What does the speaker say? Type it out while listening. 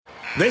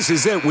This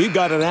is it. We've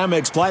got an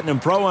Amex Platinum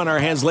Pro on our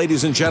hands,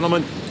 ladies and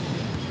gentlemen.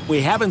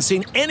 We haven't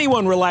seen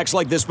anyone relax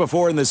like this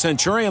before in the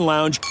Centurion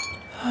Lounge.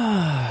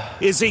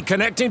 Is he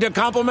connecting to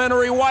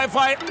complimentary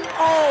Wi-Fi?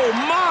 Oh,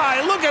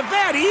 my. Look at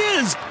that. He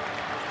is.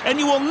 And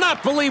you will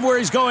not believe where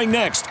he's going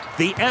next.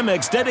 The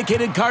Amex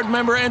dedicated card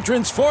member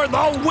entrance for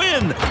the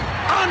win.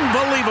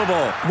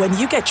 Unbelievable. When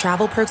you get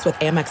travel perks with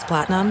Amex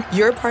Platinum,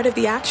 you're part of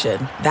the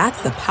action.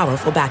 That's the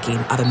powerful backing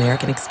of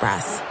American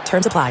Express.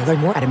 Terms apply. Learn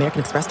more at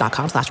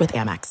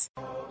americanexpress.com/withAmex.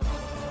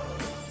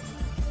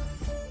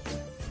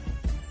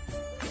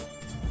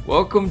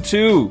 Welcome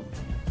to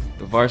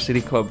the Varsity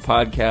Club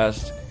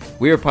podcast.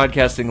 We are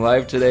podcasting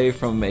live today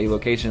from a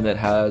location that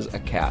has a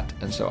cat,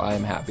 and so I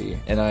am happy.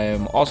 And I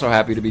am also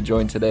happy to be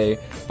joined today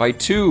by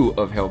two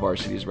of Hail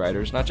Varsity's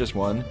writers, not just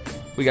one.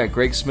 We got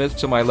Greg Smith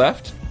to my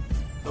left.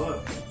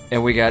 Hello.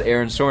 And we got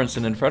Erin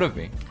Sorensen in front of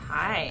me.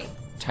 Hi.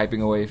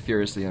 Typing away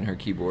furiously on her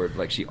keyboard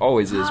like she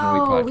always is when we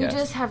podcast. We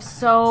just have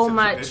so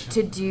much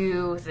to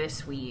do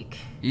this week.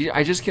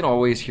 I just can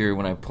always hear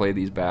when I play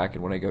these back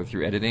and when I go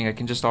through editing, I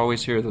can just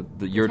always hear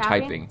the your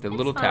typing, the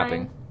little fine.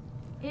 tapping.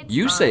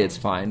 It's say fine. It's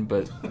fine,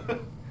 but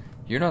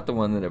you're not the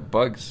one that it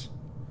bugs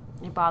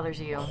It bothers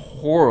you.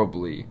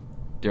 horribly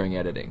during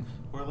editing.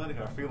 We're letting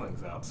our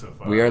feelings out so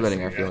far. We are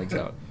letting our feelings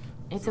out.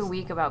 It's a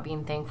week about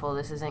being thankful.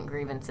 This isn't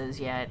grievances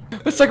yet.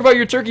 Let's talk about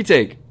your turkey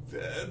take.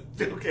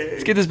 Okay.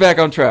 Let's get this back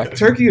on track.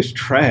 Turkey is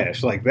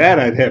trash. Like that,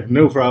 I'd have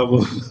no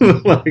problem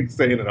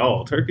saying at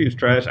all. Turkey is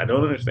trash. I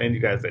don't understand you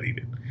guys that eat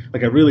it.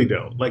 Like I really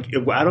don't. Like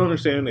I don't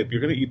understand if you're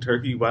gonna eat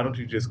turkey, why don't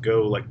you just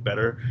go like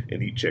better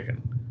and eat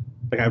chicken?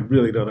 Like I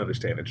really don't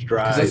understand. It's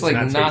dry. Because that's like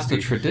it's not tasty.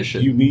 the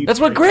tradition. You need. That's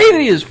what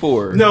gravy is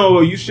for.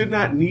 No, you should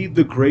not need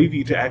the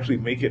gravy to actually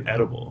make it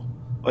edible.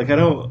 Like I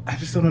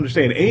just don't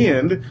understand.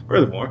 And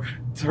furthermore,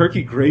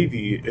 turkey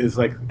gravy is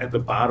like at the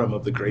bottom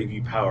of the gravy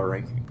power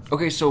ranking.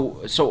 Okay,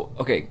 so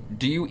okay,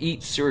 do you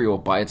eat cereal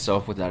by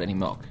itself without any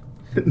milk?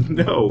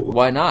 No,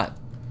 Why not?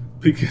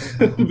 because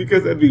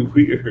that'd be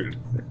weird.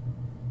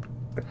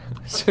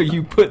 So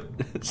you put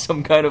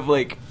some kind of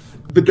like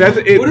But that's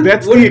it. What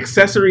That's what the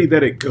accessory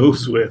that it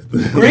goes with.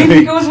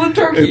 gravy goes with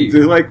turkey.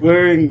 They're like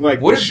wearing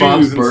like What did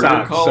Bob's shoes and Burger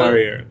socks. call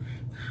Sorry, it? Aaron.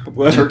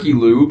 What? Turkey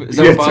lube? Is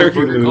that Yeah, what Bob's turkey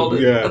Burger lube, called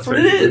it? yeah, That's what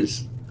turkey it lube.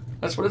 is.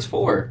 That's what it's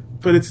for.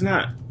 But it's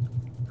not.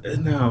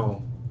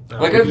 No.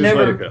 Like just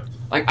let it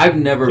I've go.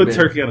 never Put been.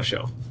 turkey on a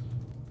shelf.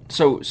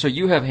 So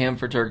you have ham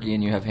for turkey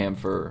and you have ham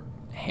for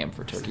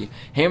turkey.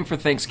 Ham for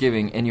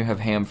Thanksgiving and you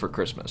have ham for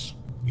Christmas.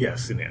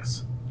 Yes and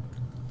yes.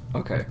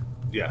 Okay.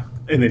 Yeah,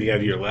 and then you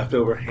have your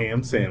leftover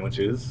ham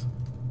sandwiches.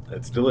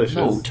 That's delicious.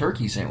 No,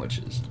 turkey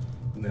sandwiches.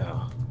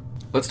 No.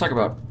 Let's talk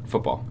about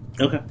football.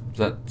 Okay. Does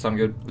that sound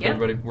good with Yep,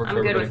 everybody? Work I'm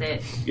for good everybody?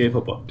 with it. Yay,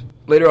 football.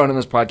 Later on in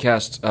this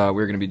podcast,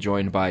 we're going to be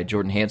joined by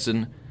Jordan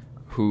Hansen,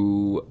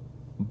 who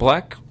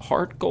Black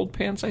Heart Gold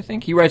Pants, I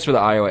think. He writes for the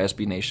Iowa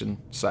SB Nation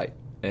site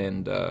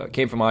and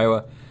came from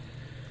Iowa.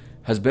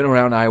 Has been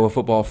around Iowa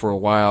football for a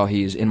while.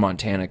 He's in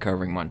Montana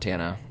covering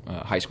Montana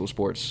high school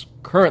sports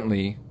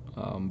currently,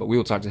 but we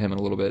will talk to him in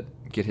a little bit,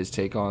 get his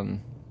take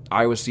on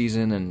Iowa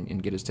season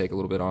and get his take a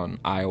little bit on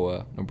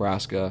Iowa,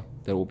 Nebraska.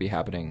 That will be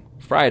happening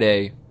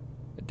Friday,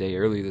 a day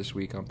early this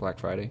week on Black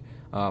Friday.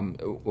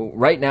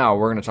 Right now,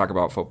 we're going to talk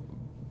about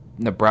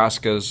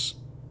Nebraska's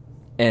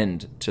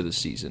end to the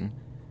season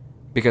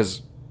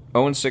because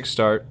 0-6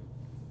 start.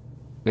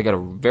 They got a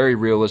very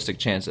realistic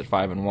chance at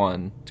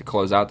 5-1 to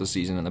close out the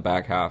season in the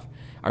back half.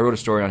 I wrote a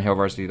story on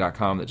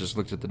HailVarsity.com that just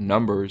looked at the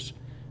numbers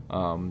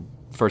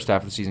first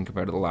half of the season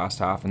compared to the last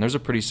half, and there's a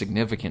pretty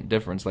significant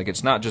difference. Like,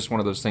 it's not just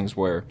one of those things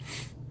where,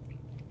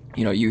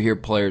 you know, you hear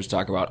players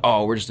talk about,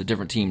 oh, we're just a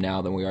different team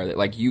now than we are.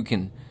 Like, you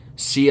can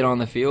see it on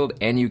the field,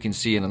 and you can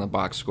see it in the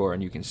box score,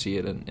 and you can see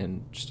it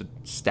in just a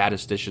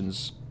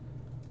statistician's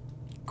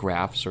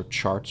graphs or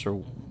charts or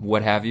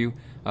what have you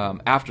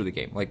after the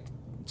game. Like,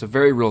 it's a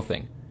very real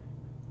thing.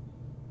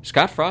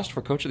 Scott Frost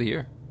for Coach of the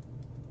Year.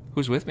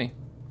 Who's with me?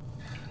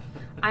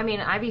 I mean,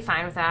 I'd be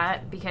fine with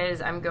that because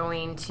I'm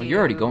going to... Well, you're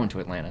already going to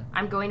Atlanta.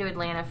 I'm going to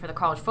Atlanta for the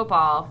college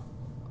football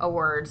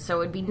awards,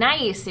 so it'd be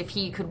nice if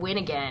he could win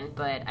again,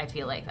 but I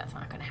feel like that's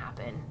not going to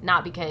happen.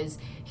 Not because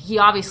he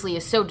obviously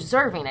is so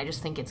deserving. I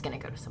just think it's going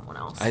to go to someone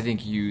else. I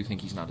think you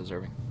think he's not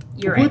deserving.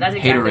 You're right. That's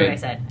exactly Haterade. what I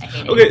said. I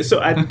hate it. Okay, so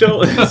I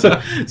don't.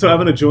 so I'm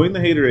going to join the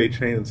haterade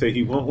train and say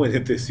he won't win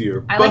it this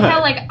year. I like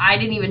how I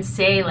didn't even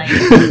say but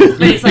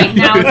it's like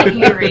now it's a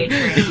Haterade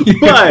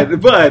train.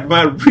 But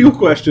my real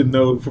question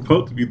though for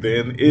both of you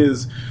then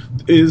is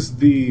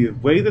the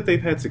way that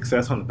they've had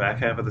success on the back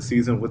half of the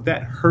season, would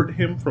that hurt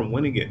him from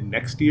winning it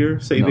next year?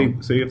 Say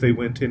if they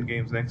win 10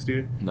 games next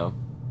year? No,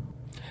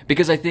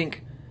 because I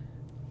think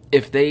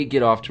if they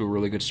get off to a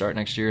really good start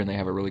next year and they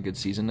have a really good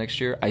season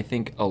next year, I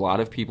think a lot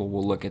of people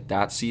will look at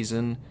that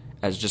season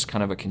as just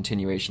kind of a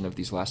continuation of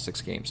these last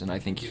 6 games, and I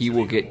think he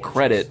will get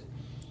credit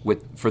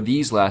for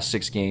these last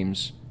 6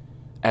 games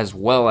as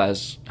well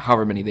as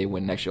however many they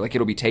win next year. Like,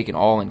 it'll be taken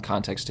all in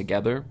context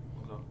together,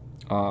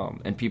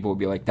 and people will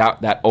be like,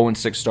 that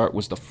 0-6 start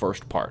was the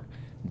first part.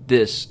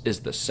 this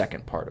is the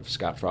second part of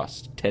Scott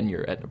Frost's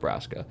tenure at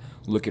Nebraska.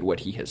 Look at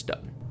what he has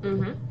done.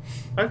 Mm-hmm.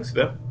 I can see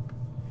that.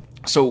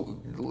 So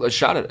a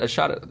shot at.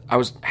 I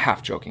was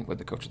half joking with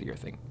the Coach of the Year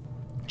thing.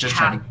 Just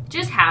half joking.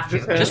 Just half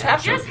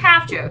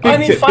joking. I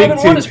mean,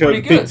 5-1 is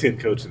pretty good. Big Ten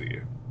Coach of the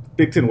Year.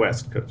 Big Ten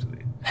West Coach of the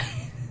Year.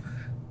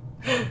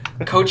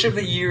 Coach of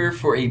the Year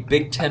for a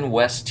Big Ten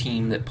West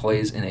team that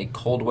plays in a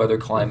cold weather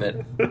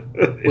climate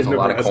with a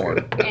lot of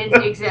corn.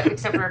 And except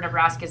for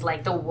Nebraska's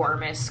like the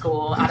warmest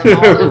school out of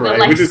all of the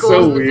Right, schools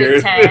so in the weird.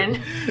 Big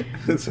Ten.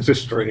 It's such a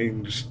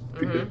strange.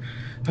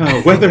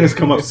 Weather has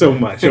come up so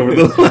much over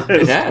the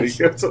last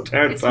week. I'm so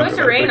tired. It's supposed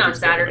to rain on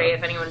Saturday,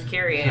 if anyone's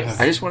curious.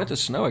 I just want it to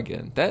snow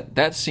again.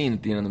 That scene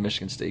at the end of the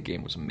Michigan State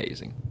game was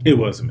amazing. It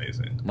was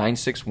amazing.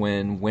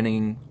 9-6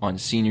 winning on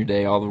senior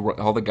day.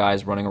 All the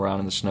guys running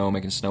around in the snow,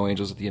 making snow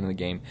angels at the end of the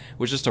game. It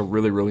was just a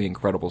really, really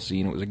incredible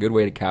scene. It was a good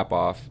way to cap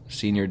off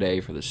senior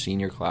day for the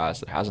senior class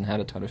that hasn't had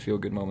a ton of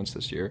feel-good moments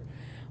this year.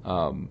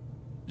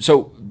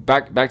 So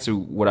back to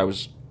what I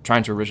was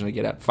trying to originally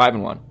get at.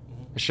 5-1,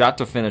 a shot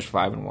to finish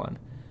 5-1.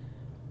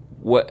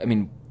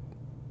 Would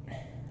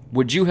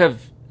you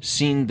have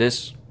seen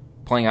this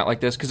playing out like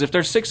this? Because if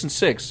they're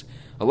 6-6,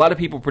 a lot of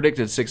people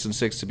predicted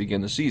 6-6 to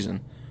begin the season.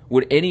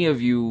 Would any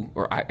of you,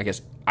 or I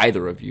guess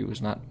either of you,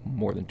 is not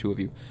more than two of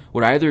you,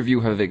 would either of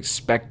you have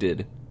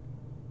expected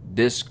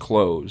this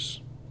close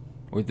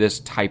or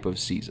this type of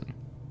season?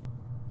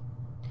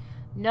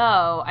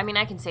 No, I mean,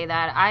 I can say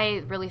that. I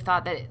really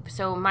thought that.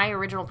 So my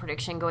original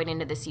prediction going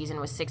into the season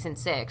was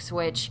 6-6,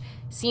 which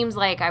seems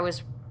like I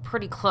was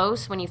pretty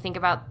close when you think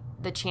about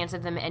the chance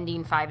of them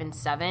ending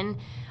 5-7.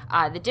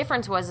 The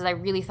difference was I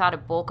really thought a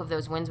bulk of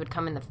those wins would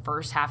come in the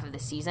first half of the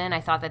season. I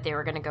thought that they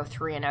were going to go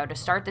 3-0 to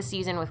start the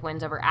season with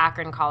wins over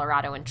Akron,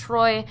 Colorado, and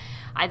Troy.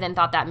 I then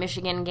thought that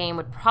Michigan game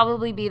would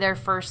probably be their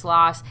first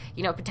loss.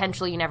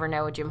 Potentially you never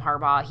know with Jim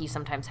Harbaugh. He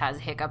sometimes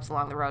has hiccups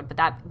along the road, but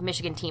that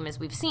Michigan team, as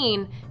we've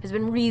seen, has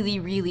been really,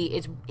 really,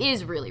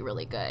 is really,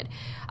 really good.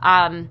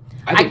 I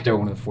think they're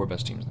one of the 4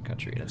 best teams in the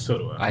country. So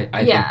do I.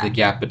 I think the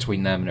gap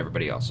between them and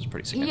everybody else is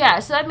pretty significant. Yeah,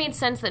 so that made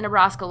sense that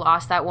Nebraska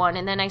lost that one.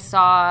 And then I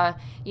saw,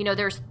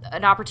 there's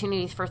an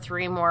opportunity for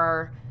 3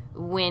 more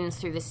wins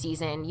through the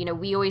season.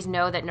 We always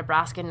know that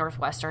Nebraska and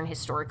Northwestern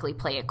historically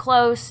play it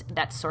close.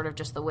 That's sort of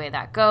just the way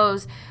that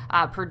goes.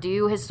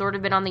 Purdue has sort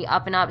of been on the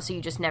up and up, so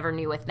you just never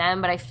knew with them.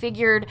 But I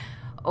figured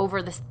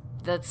over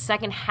the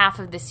second half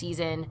of the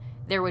season,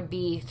 there would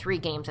be 3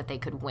 games that they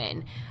could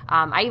win.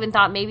 I even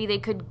thought maybe they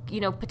could,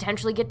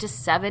 potentially get to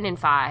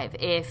 7-5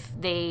 if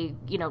they,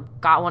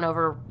 got one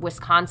over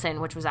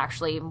Wisconsin, which was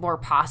actually more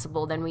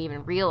possible than we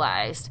even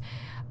realized.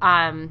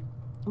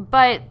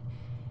 But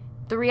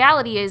the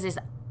reality is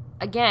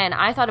again,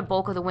 I thought a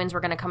bulk of the wins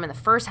were going to come in the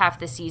first half of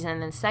the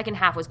season, and the second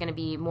half was going to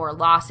be more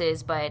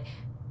losses, but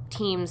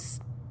teams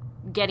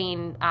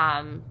getting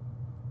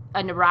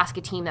a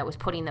Nebraska team that was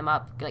putting them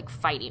up, like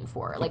fighting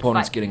for.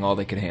 Opponents getting all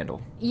they could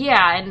handle.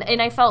 Yeah,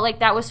 and I felt like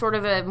that was sort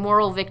of a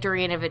moral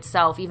victory in of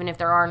itself, even if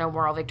there are no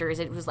moral victories.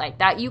 It was like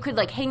that. You could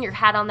like hang your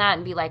hat on that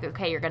and be like,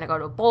 okay, you're going to go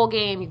to a bowl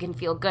game. You can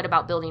feel good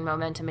about building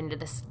momentum into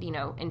this,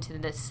 into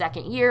the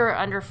second year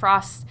under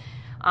Frost's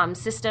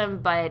system.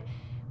 But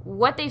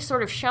what they've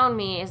sort of shown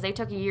me is they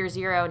took a year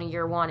 0 and a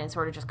year 1 and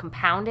sort of just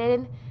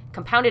compounded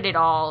it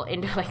all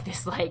into like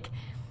this like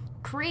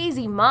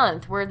crazy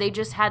month where they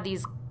just had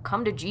these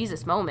come to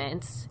Jesus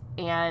moments,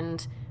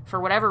 and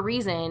for whatever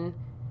reason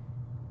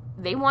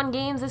they won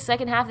games the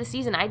second half of the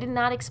season I did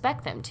not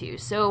expect them to.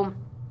 So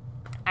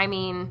I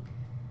mean,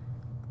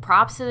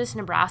 props to this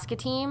Nebraska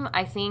team.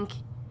 I think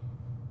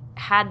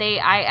had they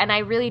I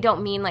really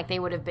don't mean like they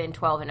would have been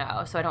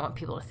 12-0, so I don't want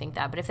people to think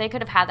that, but if they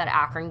could have had that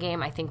Akron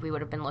game, I think we would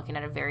have been looking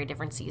at a very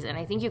different season.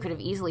 I think you could have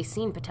easily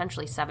seen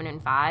potentially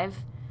 7-5,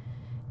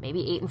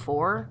 maybe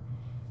 8-4.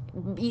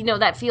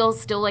 That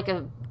feels still like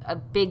a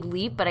big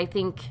leap, but I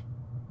think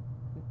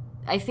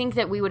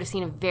that we would have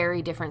seen a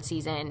very different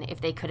season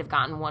if they could have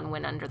gotten one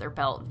win under their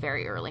belt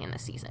very early in the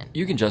season.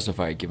 You can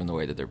justify it given the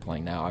way that they're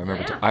playing now. I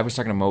remember I was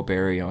talking to Mo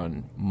Berry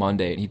on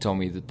Monday, and he told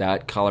me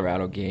that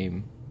Colorado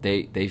game,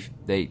 they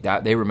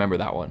remember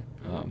that one.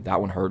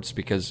 That one hurts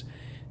because,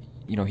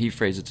 he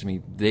phrased it to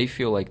me, they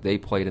feel like they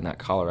played in that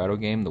Colorado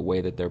game the way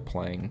that they're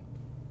playing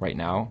right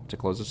now to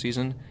close the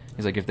season.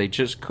 He's like, if they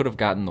just could have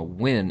gotten the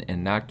win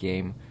in that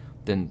game,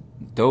 then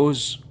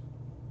those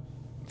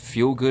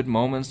feel-good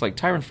moments, like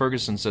Tyron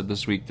Ferguson said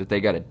this week that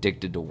they got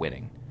addicted to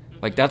winning.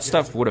 Like that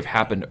stuff would have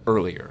happened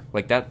earlier.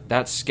 Like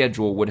that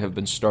schedule would have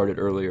been started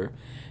earlier.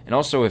 And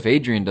also if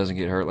Adrian doesn't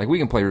get hurt, like we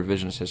can play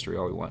revisionist history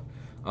all we want.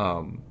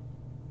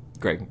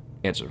 Greg,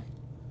 answer.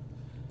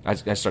 I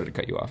started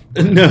to cut you off.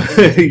 No,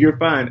 you're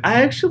fine.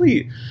 I've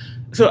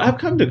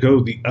come to go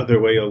the other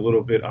way a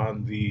little bit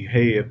on the,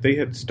 hey, if they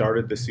had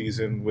started the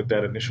season with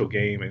that initial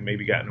game and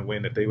maybe gotten a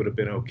win, that they would have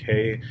been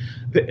okay.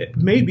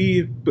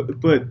 Maybe,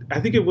 but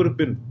I think it would have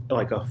been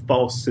like a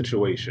false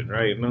situation,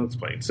 right? And I'll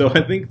explain. So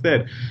I think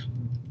that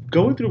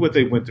going through what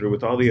they went through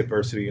with all the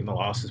adversity and the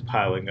losses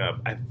piling up,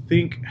 I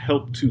think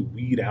helped to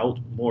weed out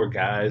more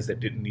guys that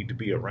didn't need to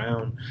be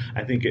around.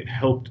 I think it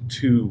helped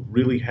to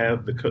really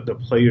have the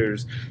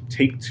players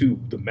take to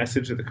the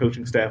message that the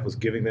coaching staff was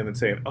giving them and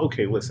saying,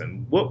 okay,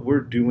 listen, what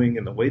we're doing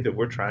and the way that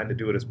we're trying to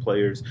do it as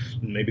players,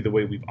 maybe the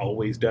way we've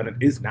always done it,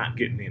 is not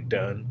getting it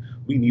done.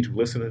 We need to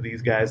listen to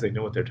these guys. They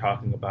know what they're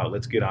talking about.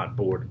 Let's get on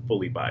board and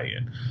fully buy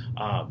in.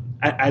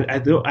 I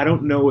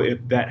don't know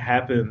if that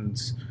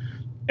happens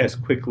as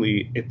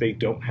quickly if they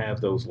don't have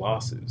those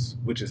losses,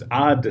 which is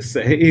odd to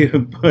say,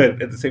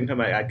 but at the same time,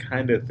 I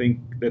kind of think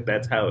that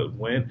that's how it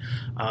went.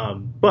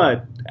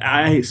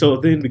 So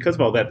then because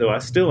of all that, though, I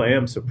still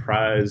am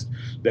surprised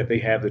that they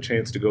have the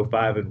chance to go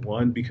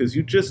 5-1, because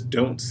you just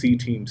don't see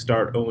teams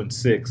start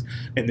 0-6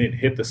 and then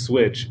hit the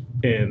switch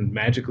and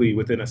magically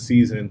within a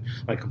season,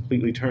 like,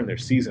 completely turn their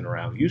season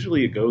around.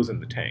 Usually it goes in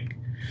the tank.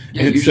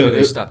 Yeah, and usually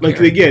they stop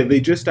caring. They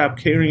just stop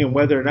caring, and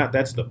whether or not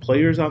that's the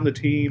players on the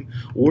team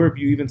or if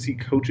you even see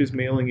coaches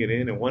mailing it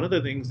in. And one of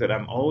the things that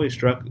I'm always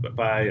struck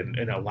by, and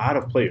a lot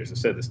of players have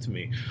said this to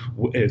me,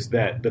 is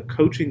that the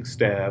coaching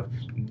staff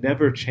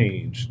never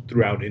changed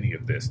throughout any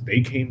of this.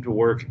 They came to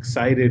work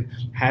excited,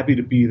 happy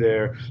to be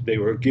there. They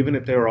were giving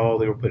it their all.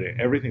 They were putting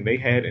everything they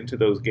had into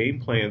those game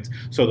plans,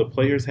 so the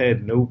players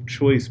had no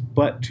choice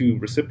but to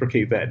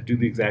reciprocate that and do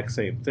the exact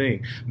same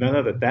thing.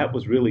 Now that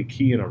was really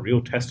key and a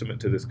real testament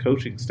to this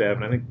coaching staff,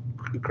 and I think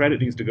credit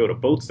needs to go to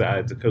both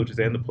sides, the coaches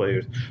and the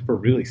players, for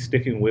really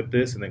sticking with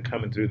this and then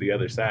coming through the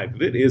other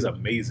side. It is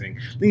amazing.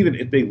 Even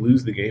if they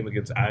lose the game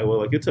against Iowa,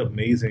 like, it's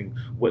amazing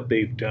what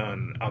they've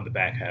done on the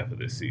back half of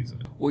this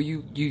season. Well,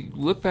 you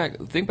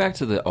think back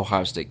to the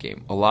Ohio State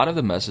game. A lot of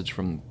the message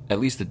from at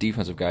least the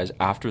defensive guys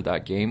after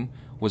that game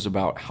was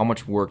about how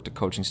much work the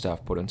coaching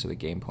staff put into the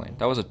game plan.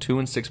 That was a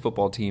 2-6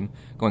 football team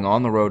going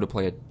on the road to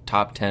play a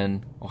top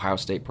 10 Ohio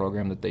State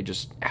program that they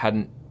just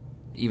hadn't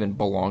even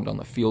belonged on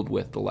the field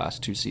with the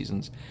last 2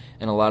 seasons.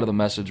 And a lot of the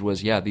message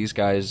was, yeah, these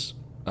guys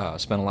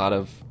spent a lot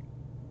of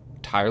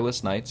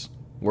tireless nights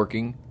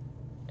working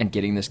and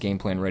getting this game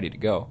plan ready to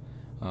go.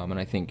 And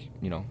I think,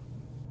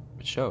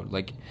 it showed.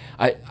 Like,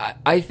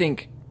 I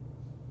think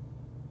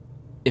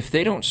if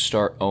they don't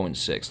start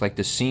 0-6, like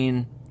the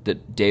scene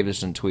that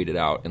Davison tweeted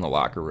out in the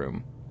locker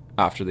room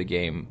after the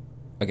game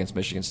against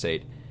Michigan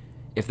State,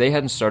 if they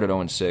hadn't started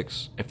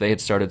 0-6, if they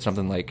had started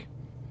something like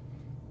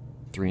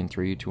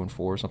 3-3,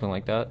 2-4, something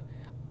like that,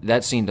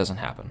 that scene doesn't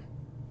happen.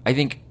 I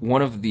think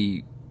one of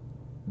the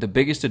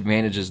biggest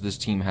advantages this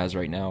team has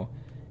right now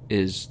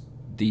is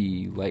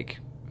the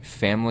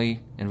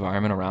family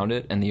environment around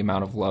it, and the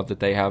amount of love that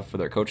they have for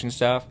their coaching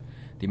staff,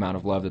 the amount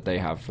of love that they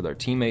have for their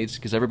teammates,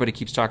 because everybody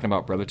keeps talking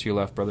about brother to your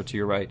left, brother to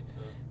your right,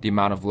 the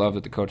amount of love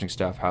that the coaching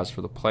staff has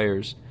for the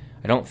players.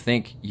 I don't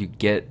think you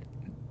get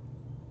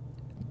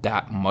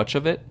that much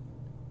of it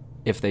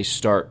if they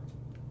start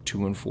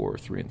 2-4 or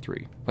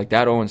 3-3. Like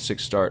that 0-6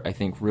 start, I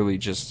think really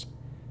just,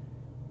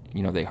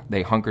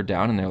 they hunkered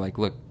down and they're like,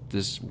 look,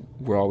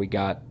 we're all we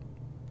got.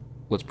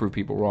 Let's prove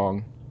people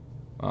wrong.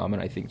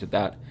 And I think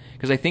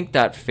because I think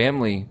that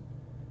family,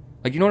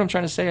 you know what I'm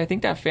trying to say? I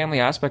think that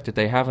family aspect that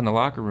they have in the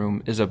locker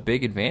room is a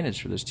big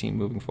advantage for this team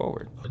moving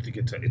forward. I think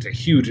it's a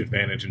huge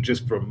advantage, and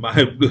just from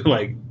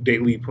my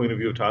daily point of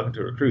view of talking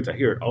to recruits, I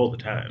hear it all the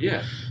time.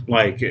 Yeah,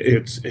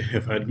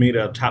 if I'd made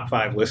a top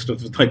 5 list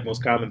of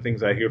most common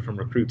things I hear from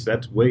recruits,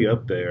 that's way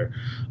up there.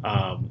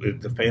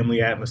 The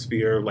family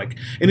atmosphere,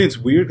 and it's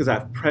weird because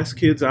I've pressed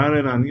kids on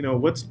it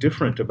on what's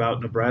different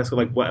about Nebraska,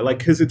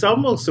 because it's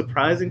almost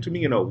surprising to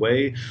me in a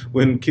way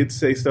when kids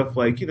say stuff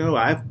like,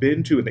 I've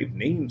been to, and they've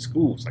named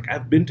schools,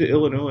 I've been to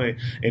Illinois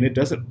and it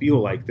doesn't feel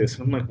like this.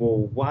 And I'm like,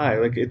 well,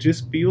 why? It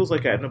just feels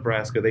like at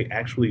Nebraska they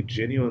actually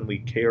genuinely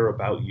care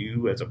about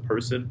you as a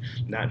person,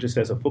 not just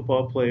as a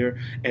football player.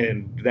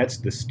 And that's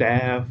the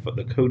staff,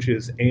 the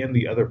coaches, and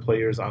the other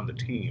players on the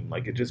team.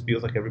 It just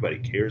feels like everybody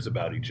cares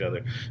about each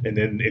other. And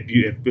then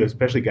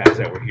especially guys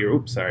that were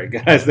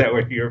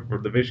here for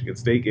the Michigan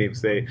State game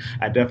say,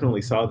 I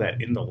definitely saw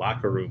that in the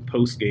locker room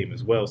post game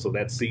as well. So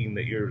that scene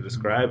that you're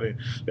describing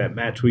that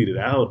Matt tweeted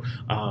out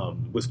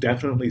was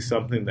definitely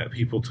something that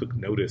people took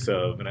notice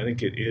of, and I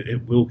think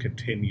it will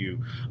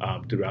continue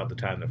throughout the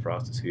time that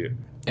Frost is here.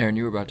 Aaron,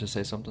 you were about to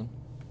say something?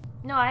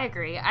 No, I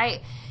agree. I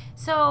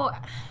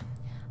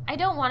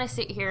don't want to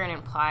sit here and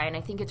imply, and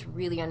I think it's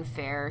really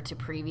unfair to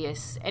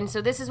previous, and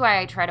so this is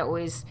why I try to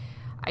always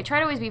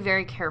be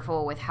very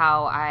careful with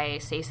how I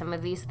say some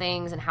of these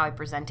things and how I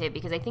present it,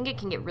 because I think it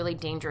can get really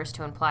dangerous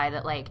to imply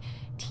that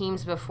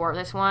teams before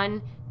this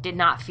one did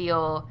not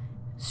feel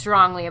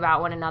strongly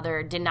about one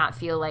another, did not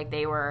feel like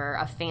they were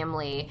a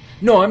family.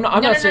 No, I'm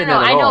not saying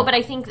that at all. I know, but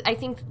I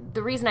think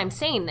the reason I'm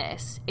saying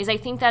this is I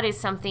think that is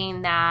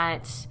something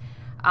that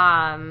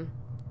I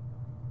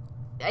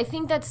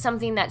think that's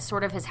something that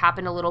sort of has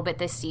happened a little bit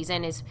this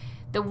season, is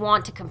the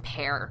want to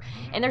compare.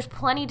 And there's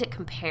plenty to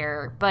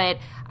compare, but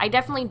I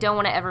definitely don't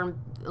want to ever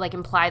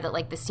imply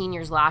that the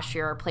seniors last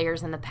year or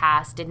players in the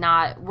past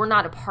were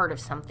not a part of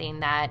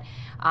something that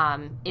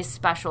is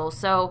special.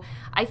 So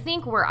I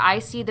think where I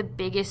see the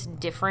biggest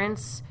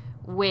difference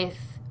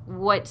with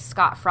what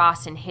Scott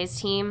Frost and his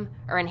team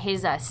and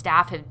his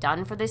staff have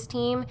done for this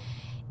team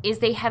is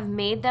they have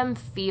made them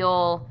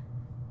feel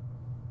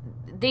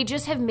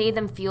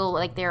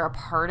like they're a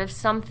part of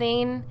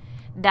something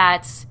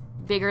that's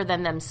bigger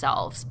than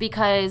themselves.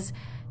 Because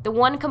the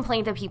one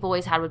complaint that people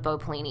always had with Bo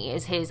Pelini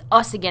is his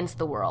us against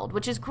the world,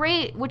 which is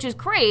great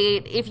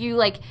if you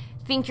like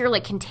think you're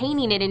like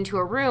containing it into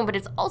a room, but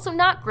it's also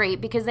not great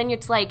because then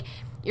it's like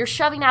you're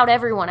shoving out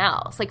everyone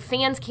else. Like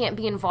fans can't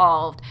be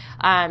involved.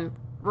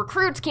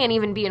 Recruits can't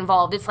even be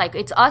involved. It's like,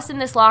 it's us in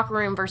this locker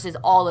room versus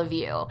all of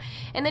you.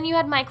 And then you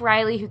had Mike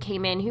Riley who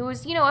came in, who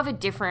was, of a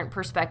different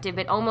perspective.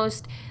 It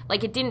almost,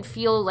 like, it didn't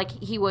feel like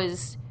he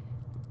was,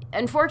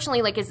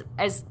 unfortunately, like,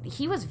 as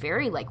he was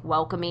very, like,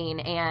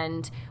 welcoming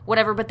and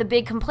whatever. But the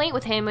big complaint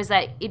with him was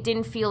that it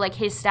didn't feel like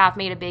his staff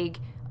made a big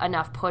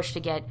enough push to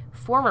get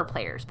former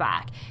players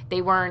back.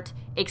 They weren't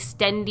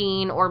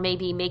extending or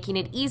maybe making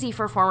it easy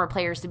for former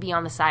players to be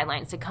on the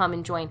sidelines, to come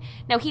and join.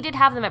 Now, he did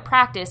have them at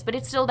practice, but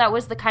it's still, that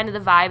was the kind of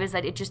the vibe, is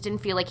that it just didn't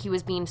feel like he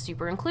was being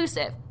super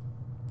inclusive.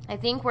 I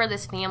think where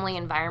this family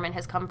environment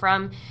has come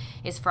from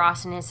is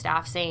Frost and his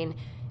staff saying,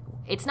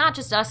 it's not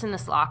just us in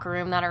this locker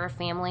room that are a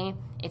family.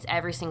 It's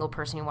every single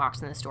person who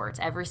walks in the store. It's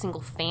every single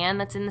fan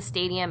that's in the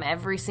stadium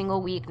every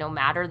single week, no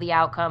matter the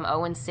outcome,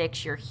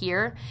 0-6, you're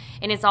here.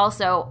 And it's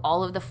also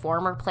all of the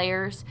former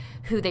players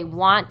who they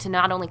want to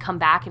not only come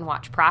back and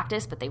watch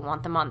practice, but they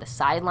want them on the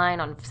sideline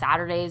on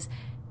Saturdays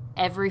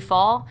every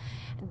fall.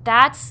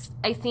 That's,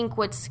 I think,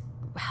 what's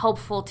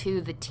helpful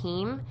to the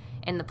team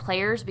and the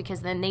players,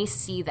 because then they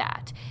see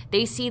that.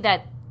 They see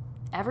that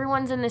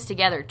everyone's in this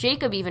together.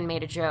 Jacob even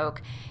made a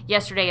joke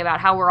yesterday about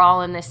how we're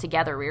all in this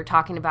together. We were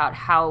talking about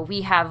how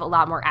we have a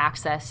lot more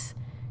access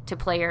to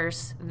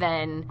players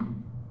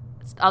than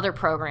other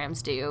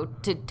programs do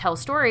to tell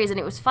stories. And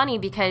it was funny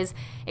because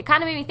it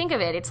kind of made me think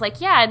of it. It's like,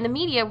 yeah, in the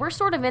media, we're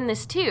sort of in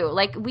this too.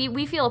 Like,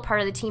 we feel a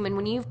part of the team. And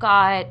when you've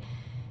got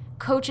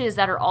coaches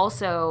that are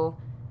also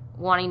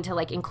wanting to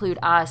like include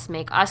us,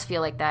 make us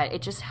feel like that,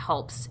 it just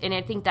helps. And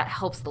I think that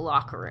helps the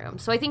locker room.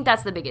 So I think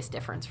that's the biggest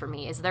difference for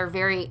me, is they're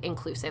very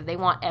inclusive. They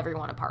want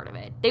everyone a part of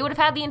it. They would have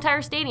had the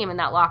entire stadium in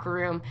that locker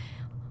room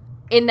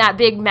in that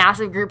big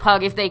massive group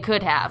hug if they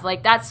could have.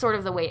 Like, that's sort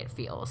of the way it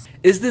feels.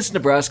 Is this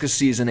Nebraska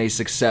season a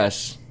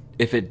success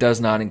if it does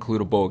not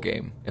include a bowl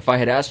game? If I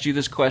had asked you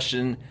this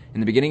question in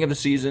the beginning of the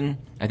season,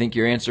 I think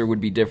your answer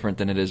would be different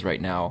than it is right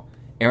now.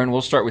 Aaron,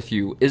 we'll start with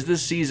you. Is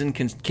this season,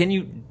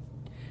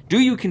 do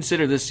you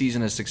consider this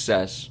season a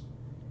success,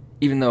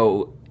 even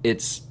though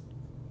it's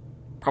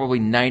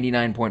probably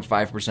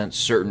 99.5%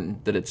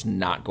 certain that it's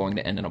not going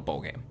to end in a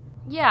bowl game?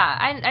 Yeah,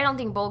 I don't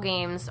think bowl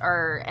games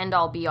are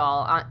end-all,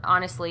 be-all.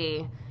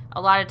 Honestly,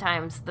 a lot of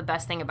times the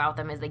best thing about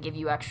them is they give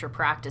you extra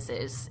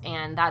practices,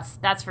 and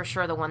that's for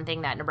sure the one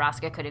thing that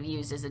Nebraska could have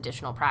used is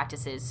additional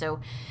practices.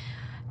 So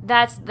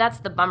that's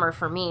the bummer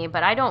for me,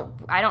 but I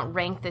don't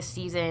rank this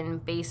season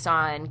based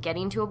on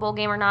getting to a bowl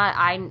game or not.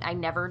 I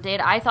never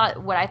did.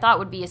 What I thought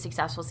would be a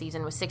successful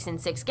season was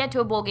 6-6, get to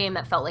a bowl game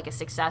that felt like a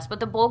success, but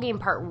the bowl game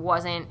part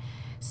wasn't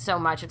so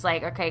much. It's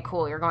like, okay,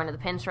 cool, you're going to the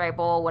Pinstripe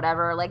Bowl,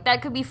 whatever. Like,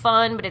 that could be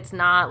fun, but it's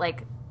not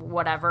like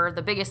whatever.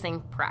 The biggest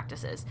thing,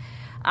 practices.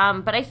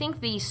 But I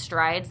think the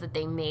strides that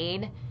they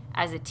made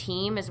as a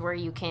team is where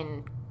you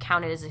can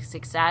count it as a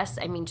success.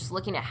 I mean, just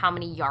looking at how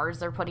many yards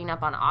they're putting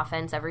up on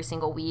offense every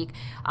single week.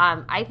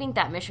 I think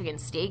that Michigan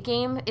State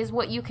game is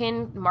what you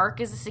can mark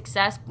as a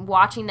success,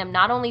 watching them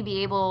not only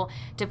be able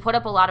to put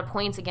up a lot of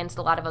points against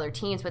a lot of other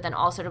teams, but then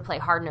also to play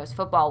hard-nosed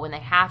football when they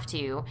have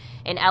to,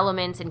 in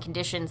elements and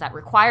conditions that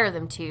require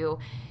them to.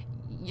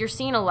 You're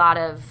seeing a lot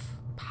of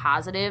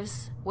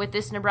positives with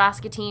this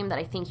Nebraska team that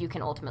I think you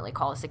can ultimately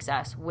call a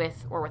success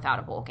with or without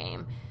a bowl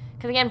game.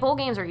 Because, again, bowl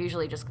games are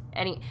usually just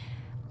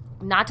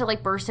not to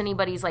like burst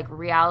anybody's like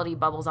reality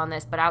bubbles on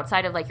this, but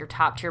outside of like your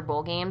top tier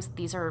bowl games,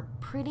 these are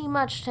pretty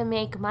much to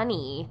make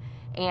money,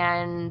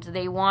 and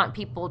they want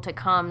people to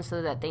come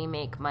so that they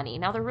make money.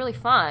 Now, they're really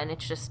fun.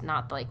 It's just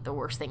not like the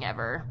worst thing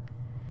ever.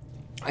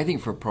 I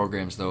think for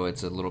programs, though,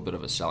 it's a little bit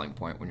of a selling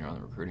point when you're on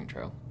the recruiting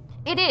trail.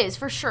 It is,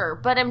 for sure,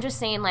 but I'm just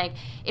saying, like,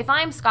 if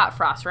I'm Scott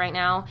Frost right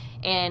now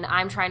and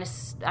I'm trying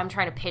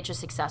to pitch a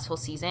successful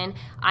season,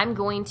 I'm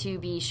going to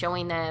be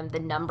showing them the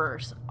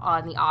numbers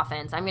on the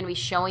offense. I'm going to be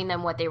showing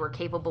them what they were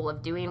capable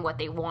of doing, what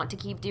they want to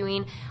keep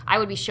doing. I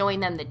would be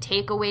showing them the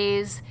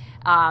takeaways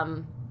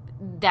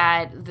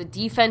that the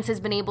defense has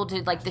been able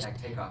to, like,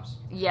 takeoffs.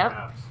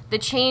 Yep, the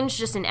change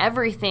just in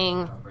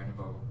everything.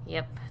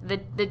 Yep,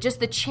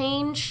 the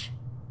change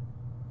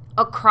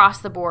across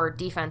the board,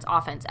 defense,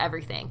 offense,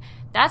 everything.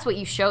 That's what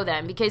you show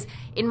them, because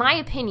in my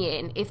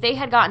opinion, if they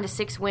had gotten to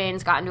 6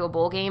 wins, gotten to a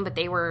bowl game, but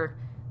they were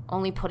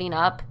only putting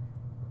up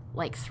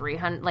like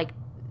 300, like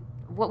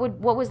what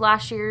was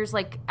last year's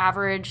like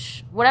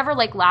average, whatever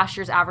like last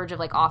year's average of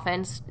like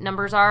offense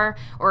numbers are,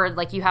 or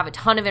like you have a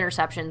ton of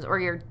interceptions, or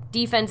your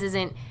defense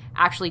isn't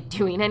actually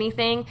doing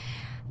anything,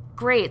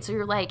 great. So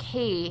you're like,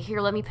 hey,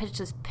 here, let me pitch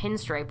this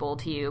Pinstripe Bowl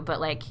to you, but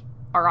like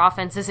our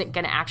offense isn't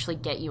going to actually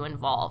get you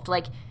involved.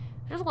 Like,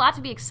 there's a lot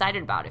to be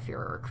excited about if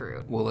you're a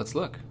recruit. Well, let's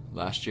look.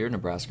 Last year,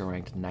 Nebraska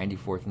ranked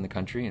 94th in the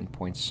country in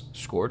points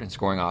scored and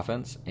scoring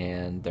offense,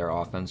 and their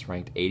offense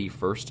ranked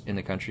 81st in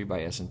the country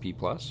by S&P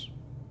Plus.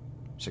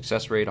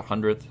 Success rate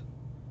 100th.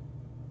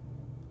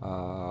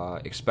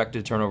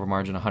 Expected turnover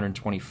margin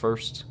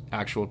 121st.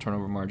 Actual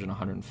turnover margin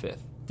 105th.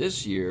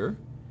 This year,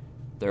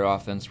 their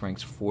offense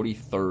ranks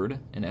 43rd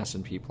in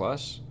S&P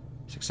Plus.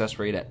 Success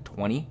rate at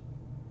 20.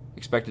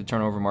 Expected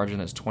turnover margin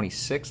is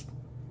 26th.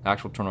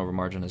 Actual turnover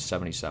margin is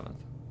 77th.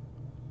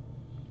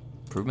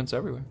 Improvements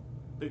everywhere.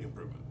 Big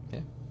improvement. Yeah.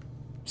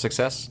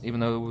 Success, even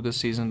though this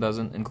season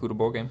doesn't include a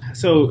bowl game.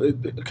 So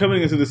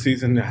coming into the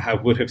season, I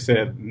would have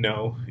said,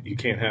 no, you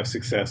can't have a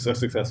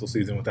successful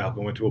season without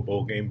going to a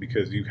bowl game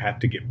because you have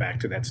to get back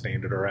to that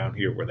standard around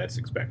here where that's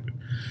expected.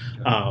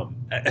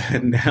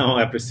 And now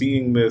after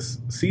seeing this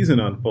season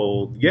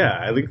unfold, yeah,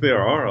 I think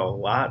there are a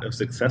lot of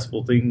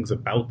successful things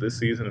about this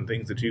season and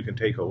things that you can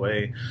take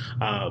away.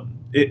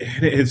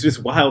 It's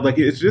just wild. Like,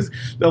 it's just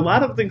a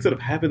lot of things that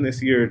have happened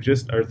this year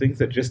just are things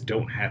that just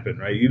don't happen,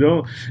 right?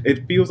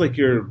 It feels like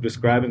you're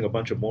describing a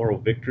bunch of moral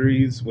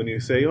victories when you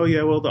say, oh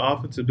yeah, well, the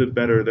offense has been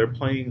better, they're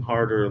playing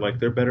harder, like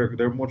they're better,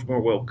 they're much more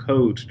well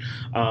coached,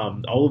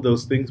 all of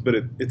those things, but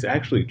it's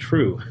actually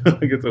true.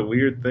 Like, it's a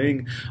weird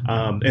thing,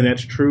 and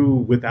that's true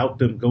without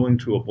them going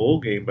to a bowl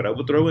game. But I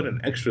would throw in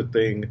an extra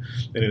thing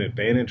and an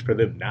advantage for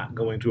them not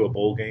going to a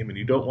bowl game, and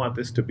you don't want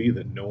this to be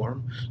the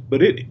norm,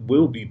 but it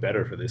will be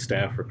better for this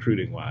staff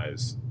recruiting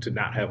wise to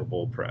not have a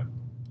bowl prep.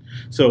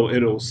 So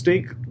it'll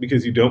stink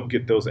because you don't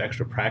get those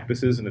extra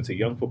practices, and it's a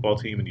young football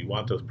team and you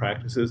want those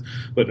practices.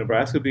 But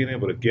Nebraska being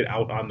able to get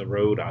out on the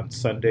road on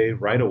Sunday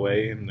right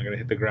away, and they're going to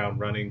hit the ground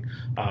running,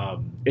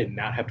 and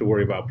not have to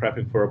worry about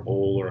prepping for a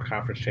bowl or a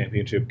conference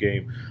championship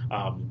game,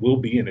 will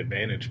be an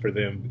advantage for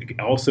them.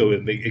 Also,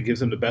 it gives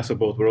them the best of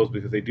both worlds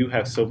because they do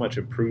have so much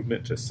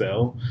improvement to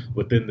sell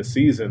within the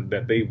season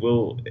that they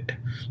will.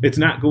 It's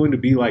not going to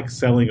be like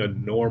selling a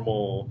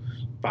normal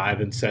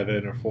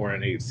 5-7 or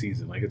 4-8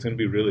 season. Like, it's going to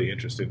be really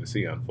interesting to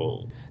see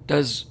unfold.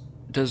 Does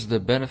the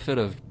benefit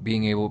of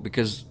being able,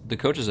 because the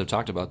coaches have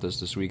talked about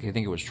this week, I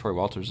think it was Troy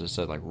Walters that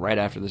said, like, right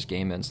after this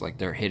game ends, like,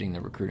 they're hitting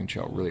the recruiting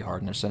trail really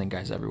hard and they're sending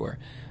guys everywhere.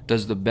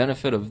 Does the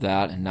benefit of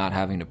that and not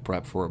having to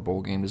prep for a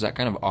bowl game, does that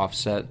kind of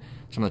offset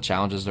some of the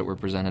challenges that were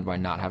presented by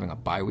not having a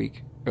bye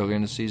week earlier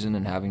in the season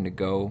and having to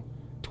go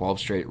 12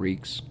 straight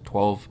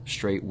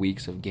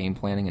weeks of game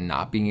planning and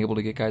not being able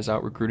to get guys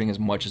out recruiting as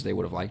much as they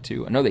would have liked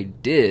to? I know they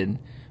did,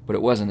 but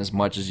it wasn't as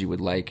much as you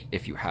would like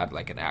if you had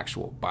like an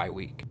actual bye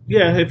week.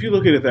 Yeah, if you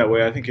look at it that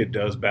way, I think it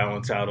does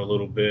balance out a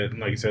little bit. And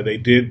like you said, they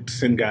did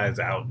send guys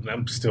out, and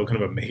I'm still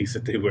kind of amazed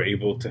that they were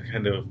able to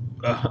kind of,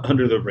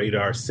 under the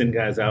radar, send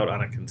guys out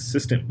on a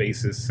consistent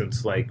basis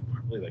since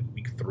probably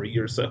week 3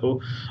 or so.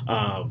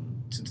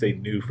 Since they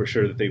knew for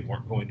sure that they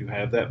weren't going to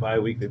have that bye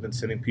week, they've been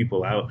sending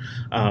people out.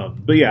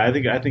 But yeah, I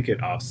think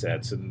it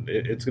offsets, and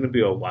it's going to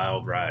be a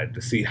wild ride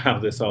to see how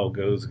this all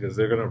goes because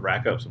they're going to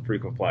rack up some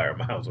frequent flyer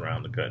miles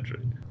around the country.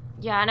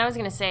 Yeah, and I was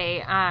going to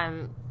say,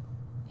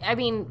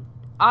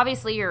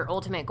 obviously your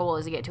ultimate goal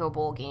is to get to a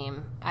bowl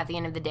game at the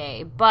end of the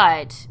day,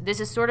 but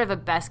this is sort of a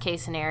best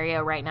case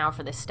scenario right now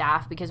for the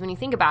staff because when you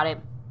think about it,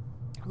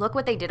 look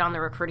what they did on the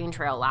recruiting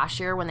trail last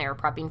year when they were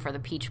prepping for the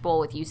Peach Bowl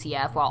with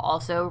UCF while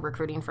also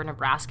recruiting for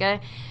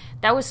Nebraska.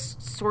 That was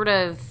sort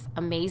of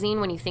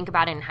amazing when you think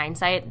about it in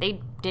hindsight.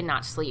 They did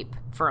not sleep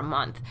for a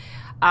month.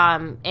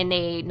 And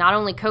they not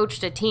only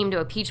coached a team to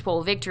a Peach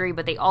Bowl victory,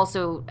 but they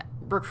also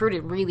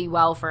recruited really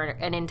well for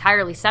an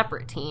entirely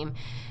separate team.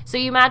 So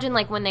you imagine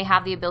when they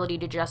have the ability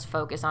to just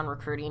focus on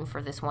recruiting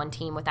for this one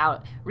team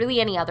without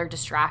really any other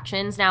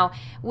distractions. Now,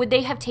 would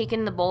they have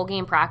taken the bowl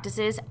game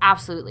practices?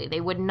 Absolutely.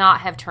 They would not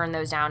have turned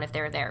those down if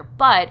they're there.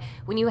 But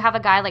when you have a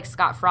guy like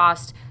Scott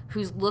Frost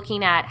who's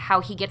looking at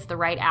how he gets the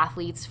right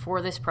athletes for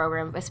this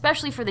program,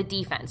 especially for the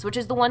defense, which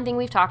is the one thing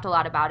we've talked a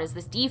lot about, is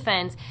this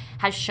defense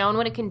has shown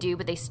what it can do,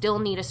 but they still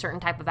need a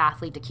certain type of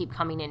athlete to keep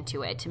coming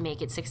into it to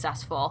make it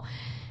successful.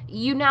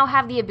 You now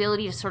have the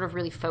ability to sort of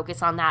really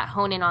focus on that,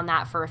 hone in on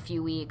that for a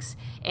few weeks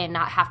and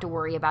not have to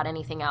worry about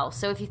anything else.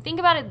 So if you think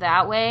about it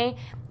that way,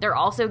 they're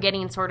also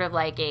getting sort of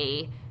like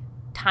a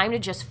time to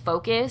just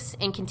focus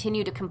and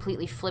continue to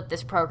completely flip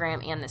this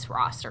program and this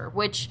roster,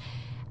 which,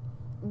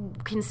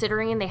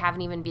 considering they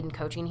haven't even been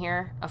coaching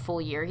here a full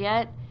year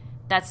yet,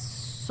 that's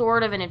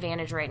sort of an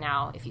advantage right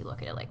now if you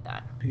look at it like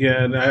that.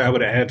 Yeah, and I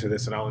would add to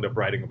this, and I'll end up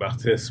writing about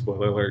this,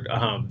 spoiler alert,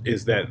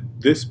 is that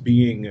this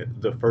being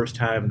the first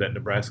time that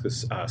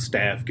Nebraska's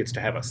staff gets to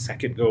have a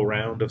second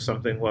go-round of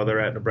something while they're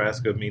at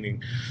Nebraska,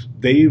 meaning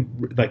the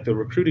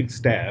recruiting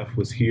staff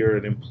was here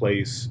and in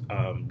place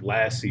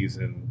last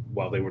season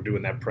while they were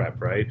doing that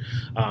prep, right?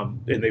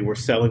 And they were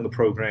selling the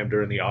program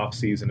during the off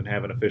season and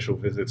having official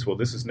visits. Well,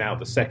 this is now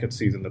the second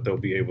season that they'll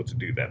be able to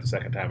do that. The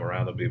second time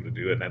around, they'll be able to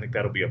do it. And I think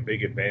that'll be a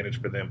big advantage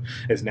for them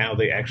as now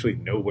they actually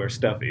know where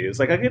stuff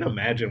is. I can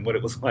imagine what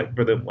it was like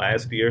for them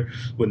last year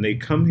when they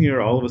come here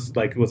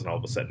it wasn't all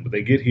of a sudden, but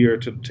they get here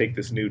to take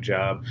this new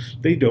job.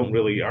 They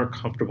aren't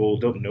comfortable,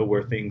 don't know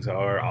where things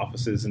are,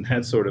 offices and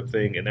that sort of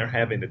thing. And they're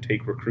having to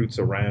take recruits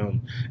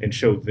around and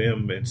show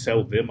them and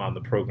sell them on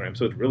the program.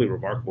 So it's really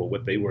remarkable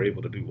what they were were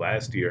able to do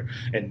last year.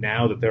 And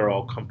now that they're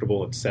all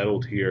comfortable and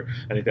settled here,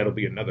 I think that'll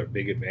be another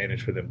big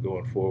advantage for them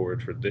going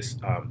forward for this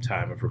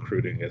time of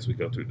recruiting as we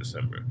go through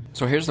December.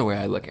 So here's the way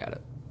I look at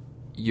it.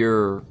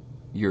 Your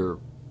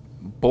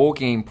bowl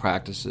game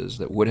practices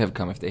that would have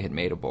come if they had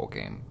made a bowl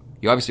game,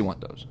 you obviously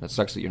want those. That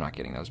sucks that you're not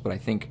getting those, but I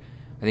think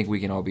we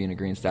can all be in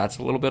agreement that's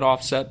a little bit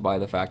offset by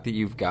the fact that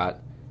you've got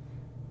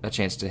a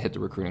chance to hit the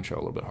recruiting trail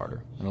a little bit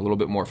harder and a little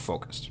bit more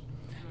focused.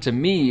 To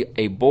me,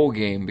 a bowl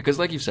game, because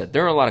like you said,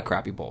 there are a lot of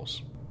crappy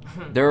bowls.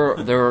 There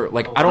are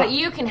like I don't. But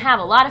you can have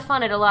a lot of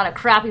fun at a lot of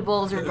crappy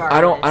bowls regardless.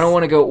 I don't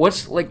want to go.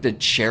 What's like the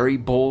Cherry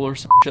Bowl or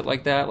some shit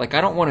like that? Like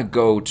I don't want to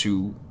go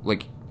to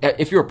like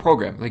if you're a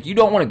program, like you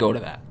don't want to go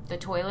to that. The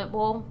toilet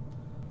bowl.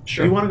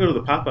 Sure. You want to go to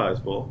the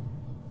Popeyes Bowl?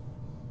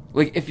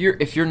 Like if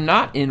you're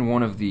not in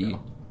one of the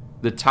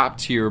top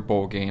tier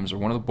bowl games or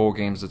one of the bowl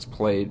games that's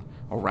played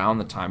around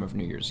the time of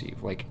New Year's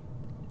Eve, like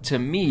to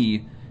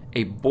me,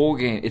 a bowl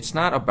game, it's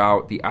not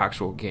about the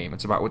actual game.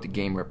 It's about what the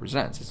game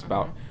represents. It's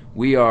about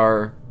we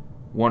are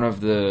one of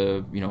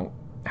the,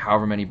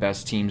 however many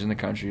best teams in the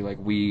country. Like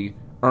we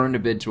earned a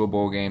bid to a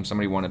bowl game.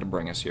 Somebody wanted to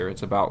bring us here.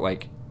 It's about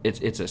like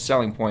it's a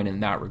selling point in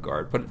that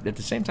regard. But at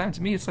the same time,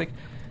 to me, it's like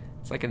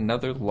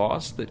another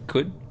loss that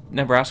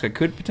Nebraska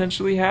could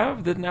potentially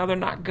have that now they're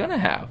not gonna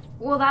have.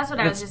 Well, that's what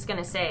I was just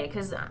gonna say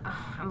because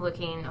I'm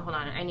looking. Hold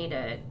on, I need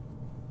to.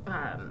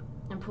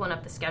 I'm pulling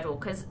up the schedule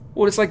because.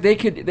 Well, it's like they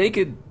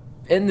could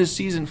end this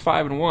season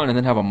 5-1 and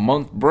then have a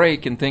month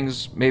break and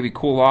things maybe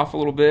cool off a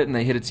little bit, and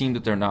they hit a team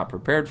that they're not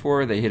prepared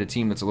for. They hit a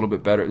team that's a little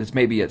bit better. It's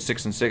maybe at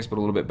 6-6, but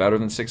a little bit better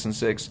than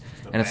 6-6.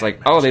 And it's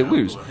like, oh, they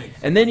lose,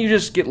 and then you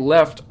just get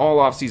left all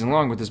off season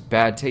long with this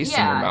bad taste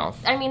in your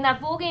mouth. I mean, that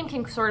bowl game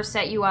can sort of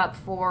set you up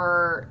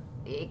for.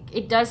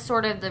 It does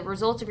sort of, the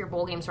results of your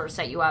bowl game sort of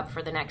set you up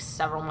for the next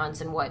several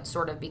months and what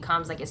sort of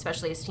becomes, like,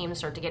 especially as teams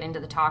start to get into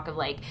the talk of,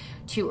 like,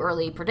 too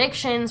early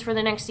predictions for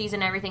the next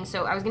season and everything.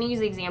 So I was going to use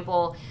the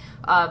example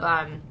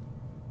of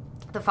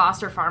the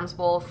Foster Farms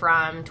Bowl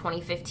from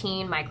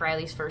 2015, Mike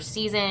Riley's first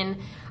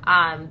season.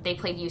 They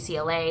played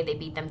UCLA. They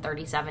beat them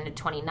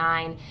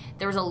 37-29.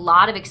 There was a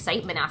lot of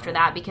excitement after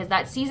that because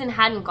that season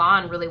hadn't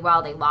gone really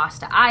well. They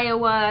lost to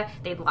Iowa.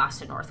 They'd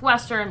lost to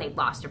Northwestern. They'd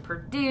lost to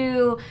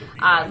Purdue.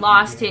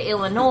 Lost to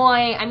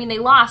Illinois. I mean, they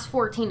lost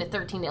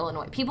 14-13 to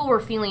Illinois. People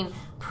were feeling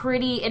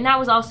pretty, and that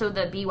was also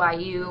the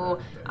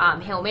BYU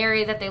Hail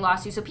Mary that they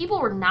lost to. So people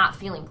were not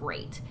feeling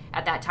great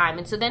at that time.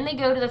 And so then they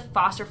go to the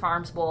Foster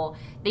Farms Bowl.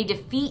 They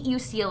defeat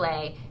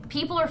UCLA.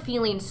 People are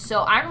feeling so.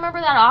 I remember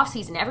that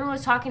offseason. Everyone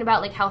was talking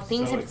about like how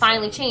things had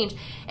finally changed.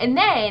 And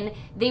then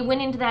they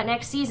went into that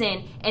next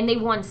season and they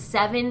won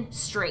 7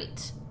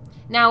 straight.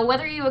 Now,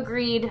 whether you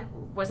agreed,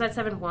 was that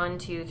 7, 1,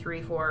 2,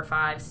 3, 4,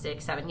 5,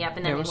 6, 7? Yep,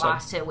 and then they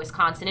lost to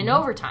Wisconsin in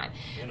overtime.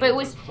 But it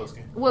was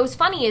what was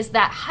funny is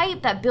that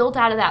hype that built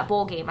out of that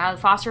bowl game, out of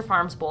the Foster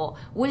Farms Bowl,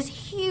 was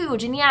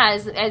huge. And yeah,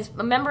 as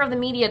a member of the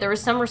media, there was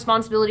some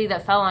responsibility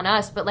that fell on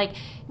us. But like,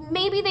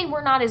 maybe they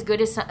were not as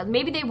good as,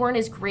 maybe they weren't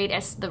as great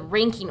as the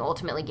ranking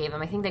ultimately gave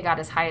them. I think they got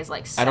as high as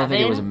like 7. I don't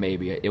think it was a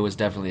maybe. It was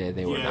definitely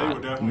they were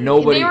not.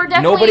 Nobody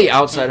nobody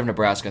outside of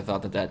Nebraska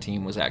thought that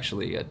team was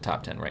actually a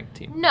top 10 ranked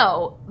team.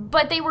 No,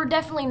 but they were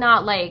definitely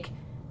not like.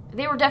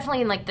 They were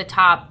definitely in, like, the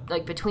top,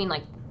 like, between,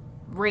 like,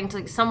 ranked,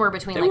 like, somewhere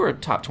between, They were a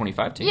top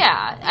 25 team.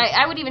 Yeah.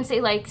 I would even say,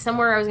 like,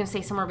 somewhere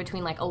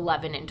between, like,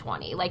 11 and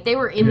 20. Like, they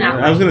were in that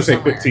range. I was going to say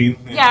somewhere. 15.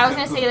 Yeah, I was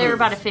going to say they were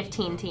about a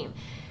 15 team.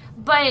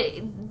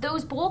 But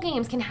those bowl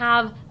games can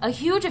have a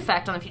huge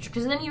effect on the future.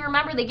 Because then you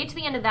remember, they get to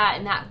the end of that,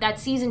 and that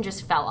season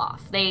just fell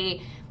off.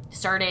 They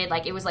started,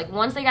 like, it was, like,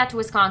 once they got to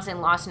Wisconsin,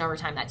 lost in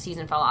overtime, that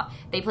season fell off.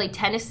 They played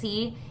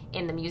Tennessee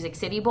in the Music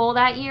City Bowl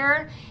that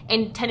year,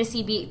 and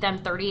Tennessee beat them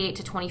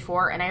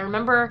 38-24. And I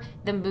remember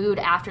the mood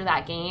after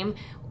that game.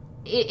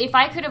 If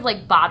I could have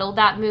like bottled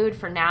that mood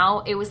for now,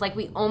 it was like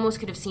we almost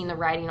could have seen the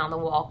writing on the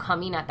wall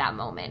coming at that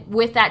moment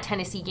with that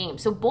Tennessee game.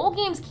 So bowl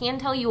games can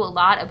tell you a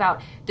lot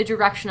about the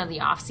direction of the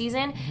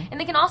offseason, and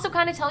they can also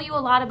kind of tell you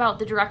a lot about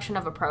the direction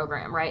of a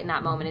program, right, in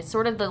that moment. It's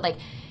sort of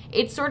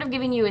it's sort of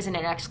giving you, is it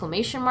an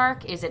exclamation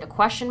mark? Is it a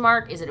question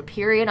mark? Is it a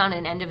period on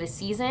an end of a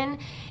season?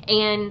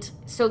 And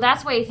so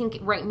that's why I think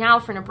right now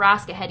for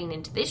Nebraska heading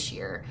into this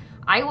year,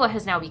 Iowa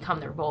has now become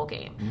their bowl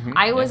game. Mm-hmm.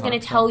 Iowa's going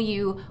to tell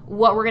you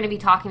what we're going to be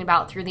talking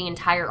about through the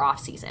entire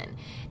offseason.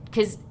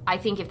 Because I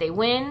think if they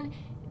win,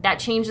 that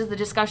changes the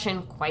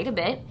discussion quite a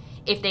bit.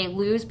 If they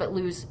lose, but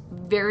lose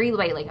very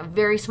like a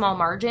very small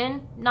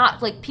margin,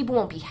 not like people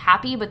won't be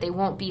happy, but they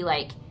won't be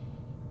like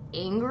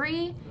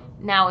angry.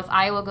 Now, if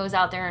Iowa goes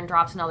out there and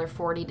drops another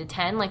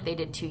 40-10 like they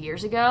did 2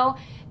 years ago,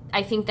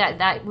 I think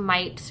that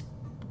might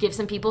give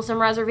some people some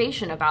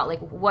reservation about like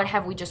what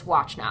have we just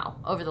watched now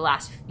over the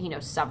last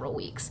several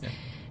weeks. Yeah.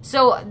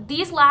 So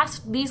these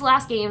last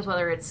games,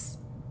 whether it's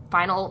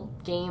final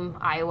game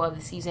Iowa of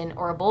the season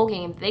or a bowl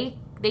game,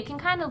 they can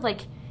kind of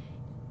like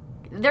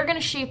they're going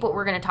to shape what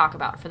we're going to talk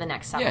about for the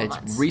next several months.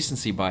 Yeah, it's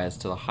recency bias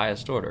to the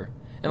highest order.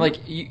 And, like,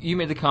 you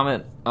made the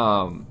comment,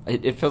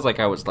 it feels like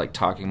I was, like,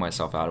 talking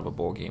myself out of a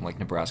bowl game. Like,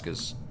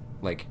 Nebraska's,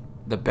 like,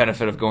 the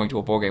benefit of going to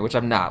a bowl game, which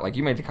I'm not. Like,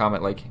 you made the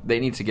comment, like, they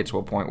need to get to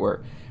a point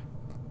where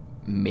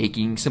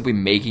simply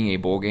making a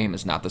bowl game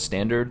is not the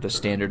standard. The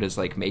standard is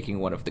like making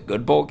one of the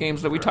good bowl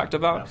games that we talked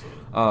about.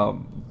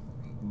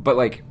 But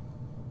like,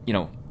 you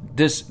know,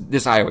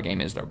 this Iowa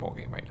game is their bowl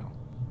game right now.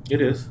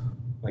 It is.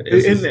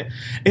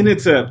 And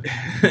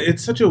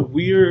it's such a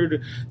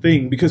weird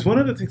thing because one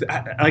of the things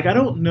I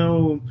don't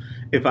know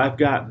if I've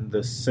gotten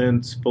the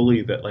sense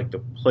fully that like the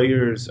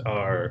players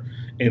are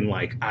in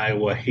like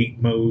Iowa hate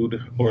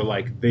mode or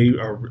like they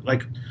are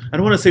like, I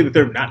don't want to say that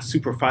they're not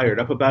super fired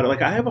up about it.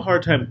 Like I have a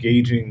hard time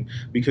gauging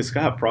because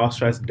Scott Frost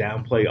tries to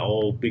downplay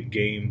all big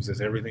games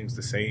as everything's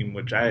the same,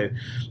 which I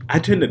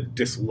tend to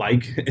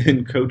dislike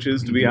in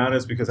coaches, to be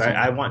honest, because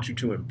I want you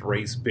to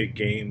embrace big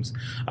games.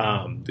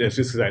 It's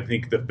just because I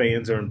think the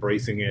fans are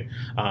embracing it,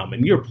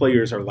 and your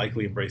players are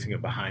likely embracing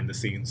it behind the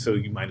scenes, so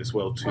you might as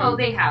well too. Well,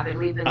 they haven't.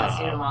 We've been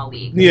listening to them all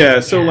week.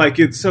 Yeah, so like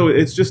it's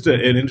just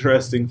an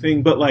interesting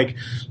thing, but like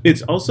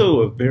it's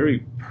also a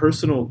very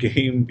personal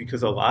game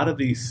because a lot of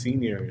these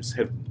seniors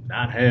have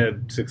not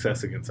had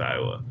success against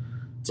Iowa.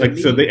 So I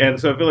feel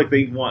like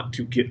they want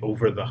to get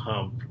over the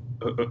hump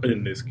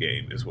in this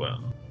game as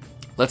well.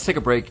 Let's take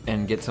a break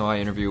and get to my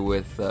interview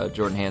with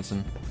Jordan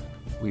Hansen.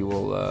 We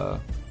will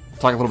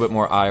talk a little bit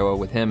more Iowa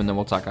with him, and then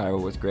we'll talk Iowa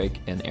with Greg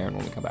and Aaron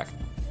when we come back.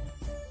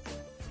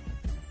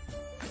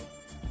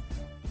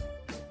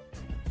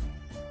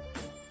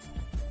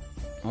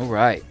 All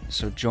right,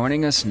 so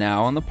joining us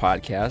now on the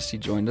podcast, he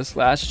joined us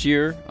last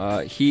year.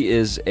 He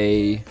is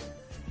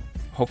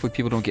hopefully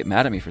people don't get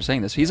mad at me for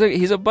saying this. He's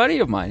a buddy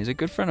of mine. He's a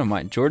good friend of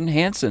mine. Jordan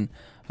Hansen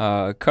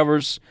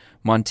covers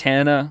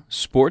Montana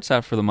sports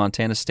out for the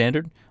Montana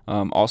Standard,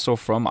 also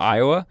from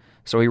Iowa.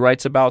 So he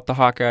writes about the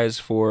Hawkeyes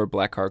for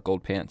Blackheart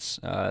Gold Pants.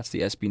 That's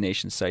the SB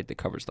Nation site that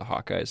covers the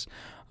Hawkeyes.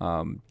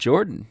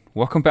 Jordan,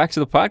 welcome back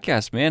to the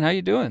podcast, man. How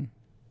you doing?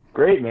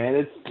 Great,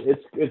 man.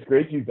 It's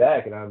great to be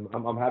back, and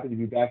I'm happy to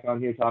be back on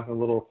here talking a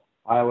little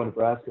Iowa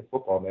Nebraska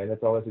football, man.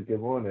 That's always a good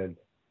one,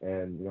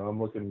 and you know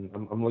I'm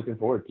looking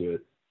forward to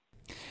it.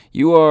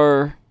 You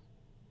are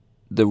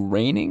the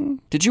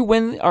reigning. Did you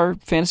win our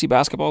fantasy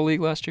basketball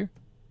league last year,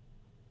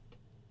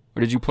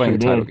 or did you play in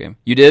the title game?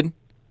 You did.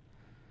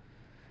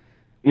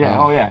 Yeah.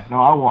 Oh yeah.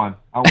 No, I won.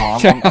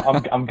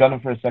 I'm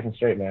gunning for a second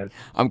straight, man.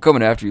 I'm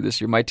coming after you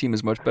this year. My team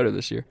is much better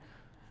this year.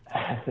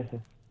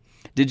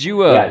 Did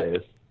you? Yeah, it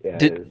is. Yeah,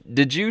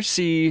 did you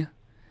see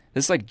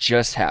this? Like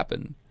just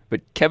happened, but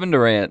Kevin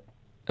Durant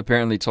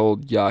apparently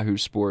told Yahoo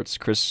Sports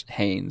Chris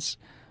Haynes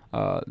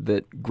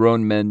that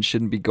grown men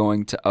shouldn't be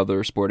going to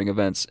other sporting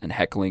events and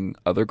heckling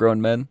other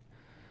grown men.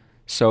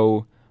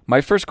 So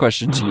my first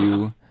question to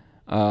you,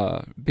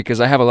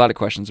 because I have a lot of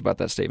questions about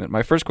that statement.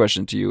 My first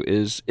question to you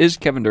is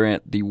Kevin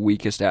Durant the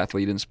weakest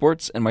athlete in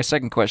sports? And my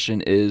second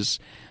question is,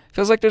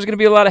 feels like there's going to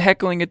be a lot of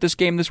heckling at this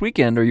game this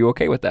weekend. Are you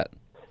okay with that?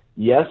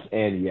 Yes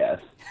and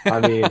yes. I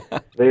mean,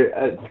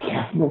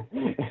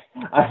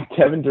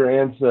 Kevin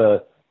Durant's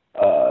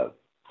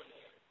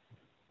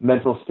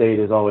mental state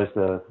is always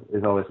a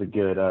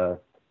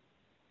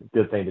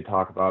good thing to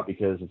talk about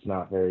because it's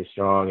not very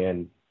strong.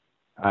 And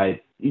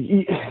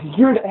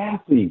you're an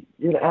athlete.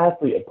 You're an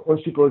athlete. Of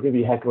course, people are going to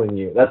be heckling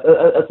you.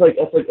 That's like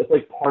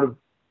part of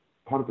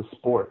the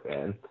sport,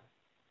 man.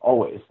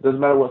 Always. Doesn't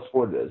matter what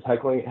sport it is.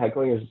 Heckling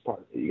is just part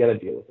of it. You got to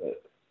deal with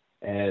it.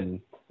 And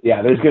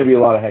yeah, there's going to be a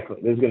lot of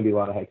heckling. There's going to be a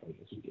lot of heckling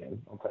this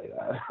weekend. I'll tell you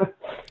that.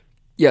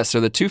 Yeah,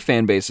 so the two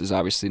fan bases,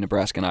 obviously,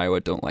 Nebraska and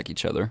Iowa, don't like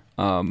each other.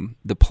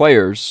 The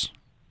players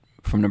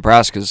from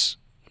Nebraska's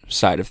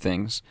side of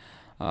things,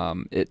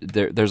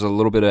 there's a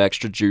little bit of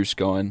extra juice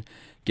going,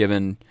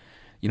 given,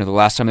 you know, the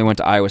last time they went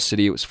to Iowa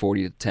City, it was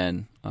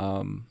 40-10,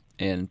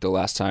 and the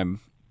last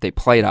time they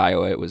played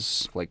Iowa, it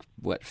was like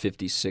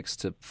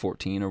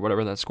 56-14 or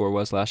whatever that score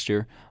was last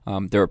year.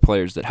 There are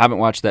players that haven't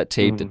watched that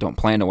tape, that don't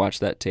plan to watch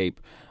that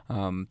tape.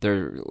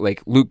 They're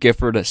like Luke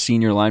Gifford, a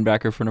senior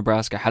linebacker for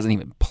Nebraska, hasn't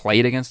even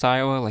played against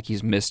Iowa. Like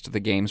he's missed the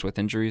games with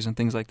injuries and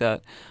things like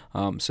that.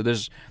 So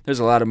there's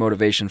a lot of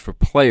motivation for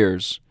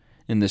players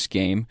in this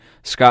game.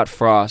 Scott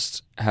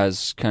Frost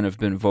has kind of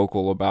been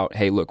vocal about,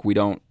 hey, look, we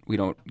don't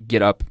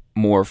get up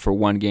more for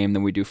one game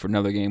than we do for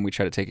another game. We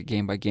try to take it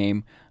game by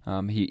game.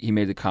 He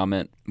made the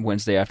comment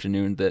Wednesday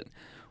afternoon that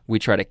we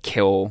try to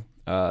kill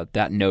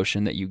that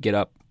notion that you get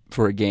up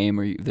for a game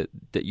or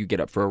that you get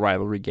up for a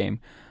rivalry game.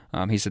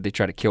 He said they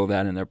try to kill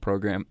that in their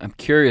program. I'm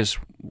curious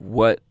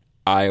what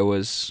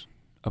Iowa's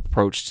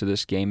approach to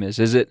this game is.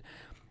 Is it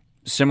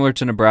similar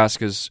to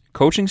Nebraska's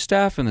coaching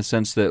staff in the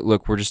sense that,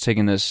 look, we're just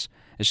taking this,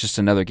 it's just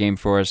another game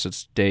for us.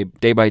 It's day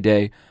by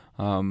day.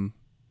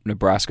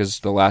 Nebraska's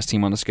the last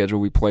team on the schedule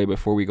we play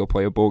before we go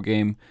play a bowl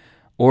game.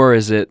 Or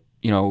is it,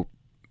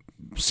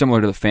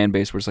 similar to the fan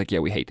base where it's like, yeah,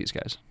 we hate these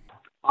guys?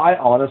 I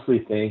honestly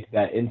think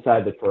that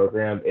inside the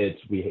program,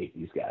 we hate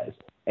these guys.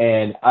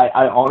 And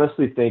I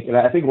honestly think, and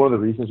I think one of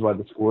the reasons why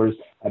the scores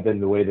have been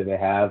the way that they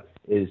have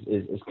is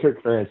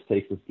Kirk Ferentz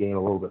takes this game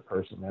a little bit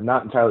personally. I'm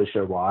not entirely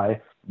sure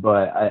why,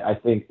 but I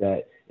think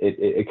that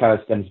it kind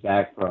of stems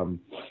back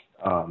from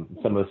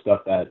some of the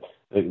stuff that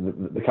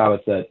the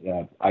comments that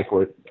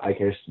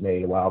Eichhorst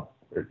made a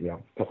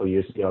couple of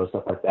years ago,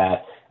 stuff like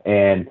that.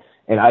 And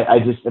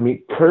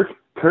Kirk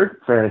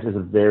Kirk Ferentz is a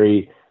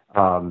very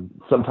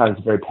sometimes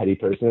very petty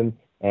person,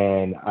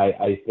 and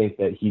I think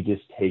that he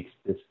just takes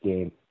this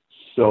game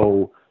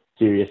so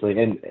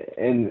seriously,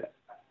 and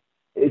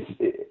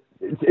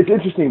it's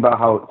interesting about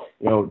how,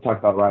 talk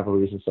about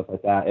rivalries and stuff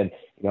like that, and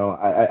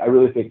I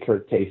really think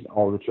Kirk takes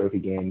all the trophy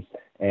games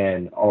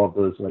and all of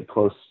those like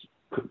close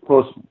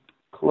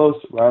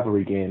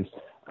rivalry games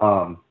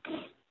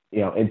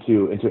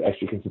into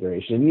extra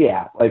consideration.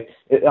 Yeah, like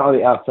on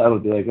the outside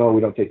would be like, oh,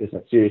 we don't take this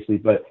that seriously,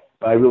 but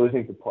I really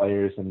think the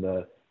players and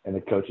the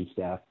coaching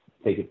staff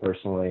take it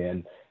personally,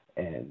 and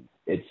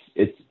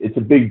it's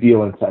a big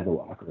deal inside the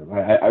locker room.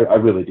 I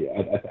really do.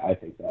 I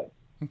think that.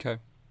 Okay,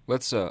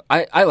 let's.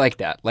 I like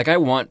that. Like, I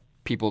want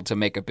people to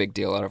make a big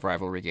deal out of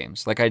rivalry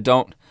games. Like, I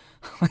don't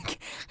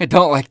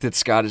like that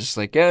Scott is just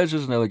like, yeah, it's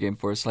just another game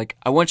for us. Like,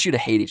 I want you to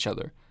hate each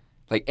other,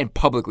 like, and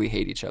publicly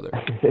hate each other.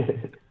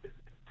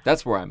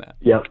 That's where I'm at.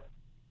 Yep.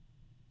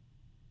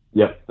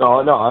 No,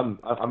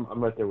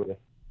 I'm right there with you.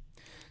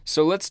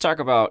 So let's talk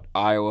about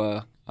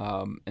Iowa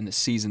and the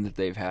season that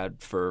they've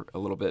had for a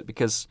little bit,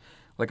 because,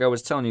 like I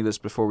was telling you this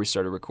before we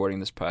started recording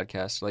this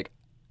podcast, like,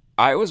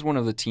 Iowa's one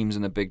of the teams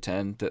in the Big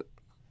Ten that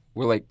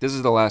we're like, this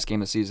is the last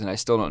game of the season. I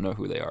still don't know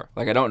who they are.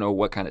 Like, I don't know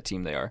what kind of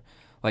team they are.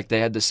 Like, they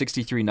had the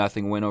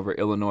 63-0 win over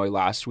Illinois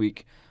last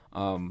week.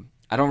 I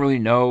don't really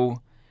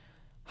know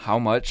how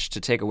much to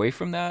take away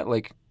from that.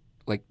 Like,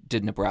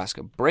 did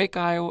Nebraska break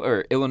Iowa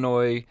or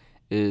Illinois?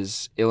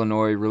 Is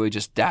Illinois really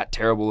just that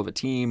terrible of a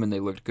team and they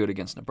looked good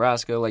against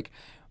Nebraska? Like,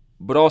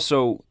 but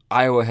also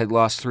Iowa had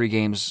lost 3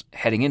 games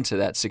heading into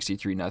that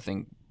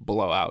 63-0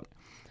 blowout.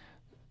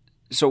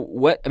 So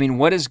what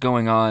is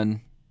going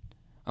on?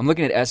 I'm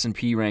looking at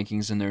S&P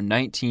rankings, and they're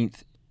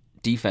 19th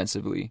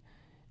defensively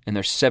and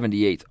they're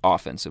 78th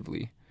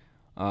offensively.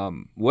 How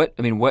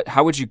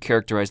would you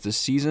characterize this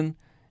season?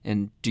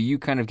 And do you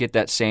kind of get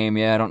that same,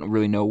 I don't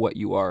really know what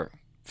you are,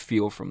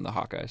 feel from the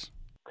Hawkeyes?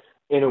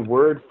 In a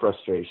word,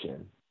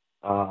 frustration.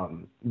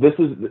 This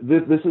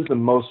is the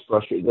most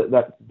frustrated.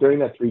 That during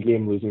that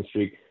 3-game losing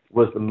streak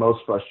was the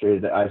most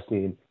frustrated that I've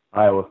seen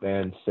Iowa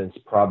fans since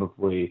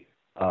probably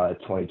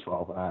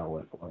 2012 when Iowa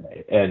went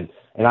 4-8.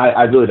 And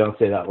I really don't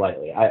say that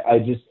lightly. I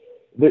just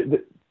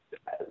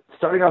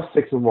starting off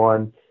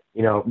 6-1,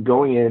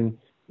 going in,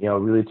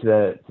 really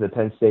to the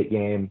Penn State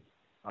game,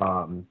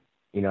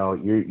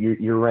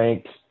 you're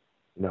ranked,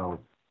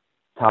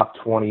 top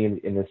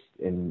 20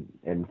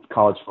 in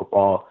college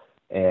football.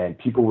 And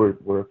people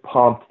were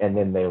pumped, and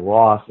then they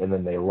lost, and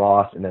then they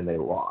lost, and then they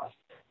lost.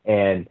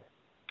 And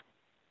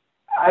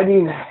I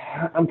mean,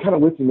 I'm kind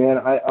of with you, man.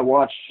 I've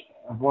watched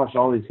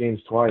all these games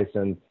twice,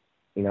 and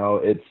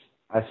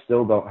I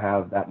still don't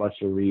have that much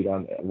to read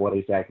on what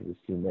exactly this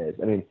team is.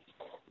 I mean,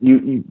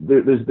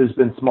 there's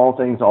been small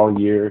things all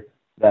year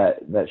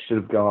that should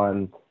have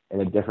gone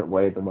in a different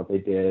way than what they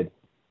did.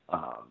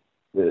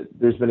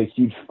 There's been a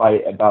huge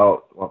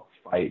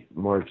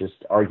more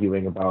just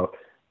arguing about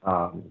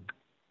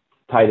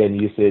tight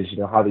end usage,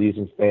 how they're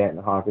using Fant and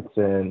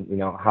Hockenson,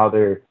 how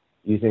they're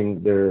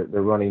using their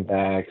running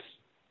backs,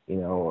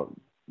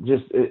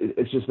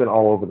 it's just been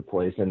all over the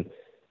place. And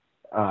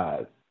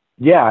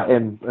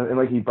and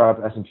like you brought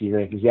up S&P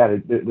rankings,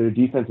 their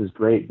defense is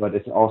great, but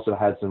it's also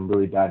had some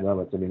really bad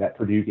moments. I mean, that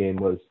Purdue game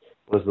was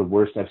the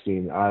worst I've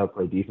seen Iowa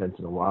play defense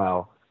in a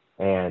while.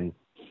 And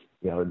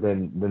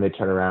then they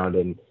turn around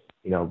and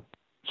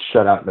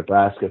shut out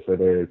Nebraska for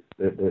their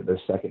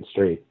second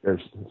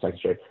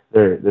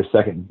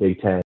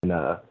Big Ten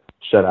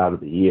shutout of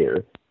the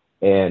year.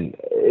 And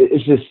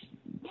it's just,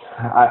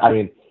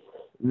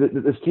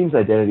 this team's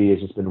identity has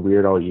just been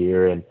weird all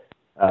year. And,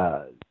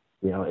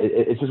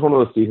 it's just one of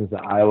those seasons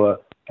that Iowa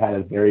had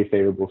a very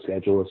favorable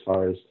schedule as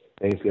far as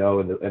things go.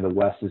 And the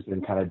West has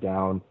been kind of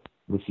down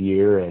this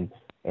year, and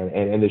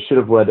it should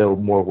have led to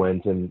more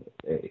wins, and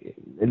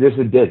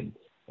it didn't.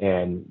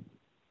 And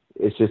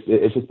it's just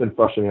been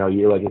frustrating all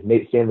year. Like, is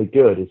Nate Stanley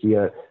good? Is he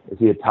a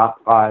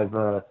top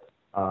 5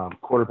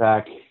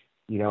 quarterback?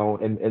 In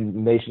the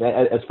nation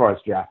as far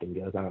as drafting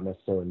goes. I don't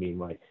necessarily mean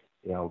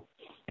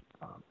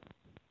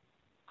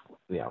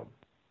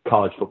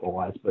college football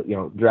wise, but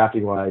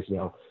drafting wise,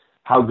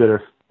 how good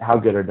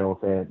are Noah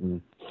Fant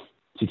and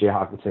T.J.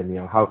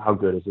 Hockenson? How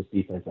good is this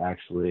defense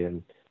actually?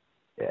 And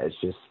it's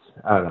just,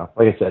 I don't know.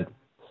 Like I said,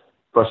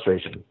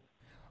 frustration.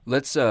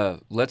 Let's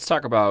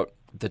talk about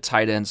the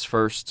tight ends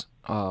first.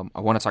 I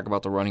want to talk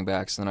about the running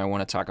backs, and then I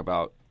want to talk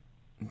about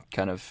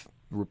kind of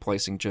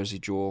replacing Josie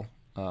Jewell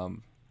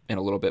in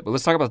a little bit. But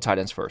let's talk about the tight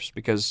ends first,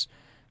 because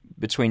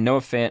between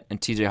Noah Fant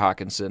and T.J.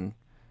 Hockenson,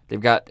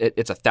 they've got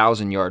it's a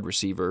 1,000-yard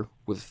receiver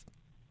with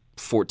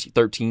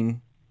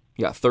 13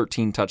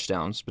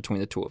 touchdowns between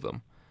the two of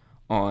them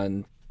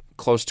on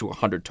close to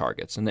 100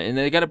 targets, and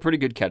they got a pretty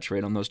good catch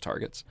rate on those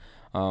targets.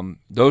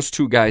 Those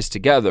two guys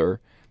together,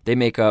 they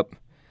make up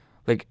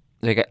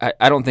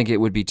I don't think it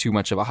would be too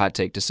much of a hot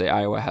take to say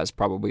Iowa has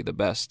probably the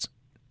best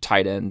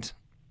tight end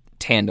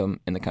tandem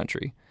in the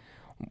country.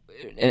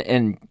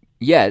 And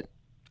yet,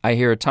 I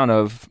hear a ton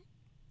of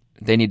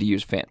they need to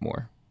use Fant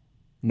more.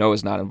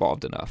 Noah's not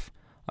involved enough.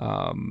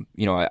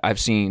 I've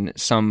seen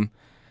some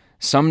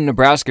some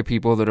Nebraska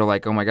people that are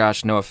like, oh my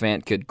gosh, Noah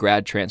Fant could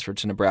grad transfer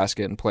to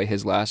Nebraska and play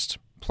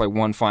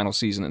one final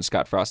season in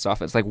Scott Frost's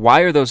offense. Like,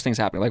 why are those things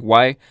happening?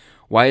 Like,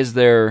 why is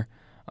there,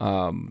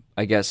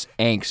 I guess,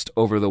 angst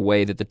over the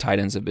way that the tight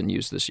ends have been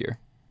used this year?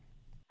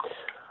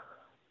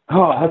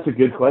 Oh, that's a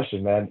good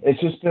question, man.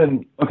 It's just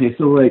been okay.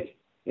 So, like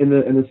in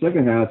the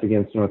second half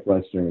against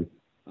Northwestern,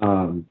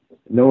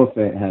 Noah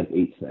Fant had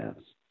 8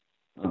 snaps,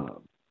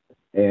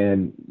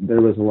 and there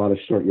was a lot of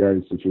short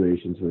yardage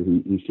situations where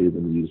he should have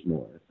been used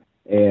more.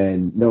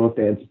 And Noah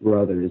Fant's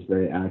brother is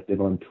very active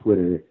on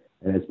Twitter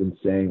and has been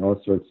saying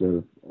all sorts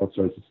of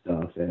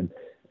stuff, and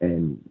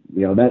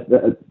you know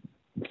that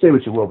say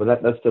what you will, but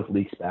that stuff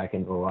leaks back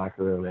into the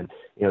locker room, and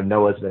you know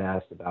Noah's been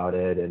asked about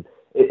it, and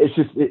it's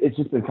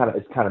just been kind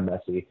of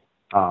messy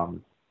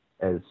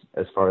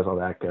as far as all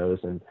that goes,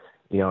 and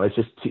you know it's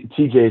just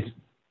TJ's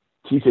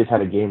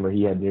had a game where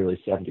he had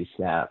nearly 70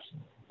 snaps,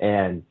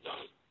 and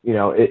you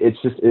know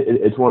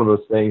it's one of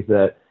those things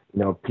that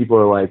you know people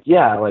are like,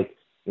 yeah, like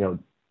you know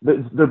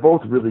they're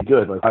both really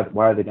good, like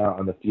why are they not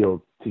on the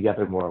field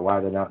together more? Why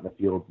are they not in the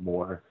field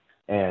more?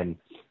 And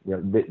you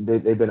know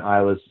they've been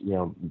Iowa's you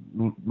know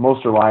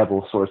most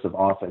reliable source of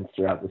offense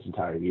throughout this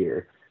entire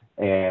year,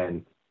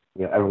 and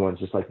you know everyone's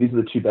just like, these are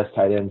the 2 best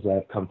tight ends that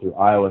have come through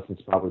Iowa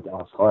since probably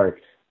Dallas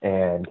Clark,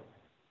 and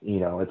you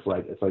know it's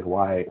like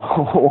why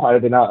why are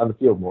they not on the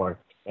field more?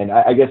 And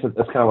I guess that's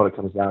kind of what it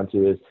comes down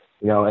to is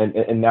you know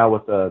and now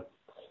with the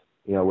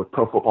you know with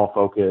Pro Football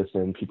Focus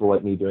and people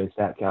like me doing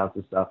stat counts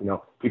and stuff, you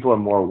know people are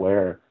more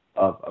aware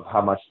of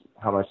how much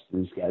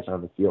these guys are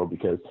on the field,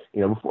 because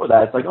you know before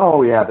that it's like,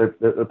 oh yeah,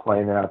 they're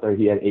playing, they're out there,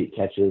 he had 8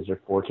 catches or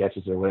 4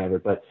 catches or whatever,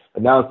 but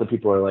now it's the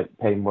people are like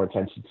paying more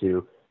attention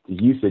to the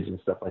usage and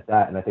stuff like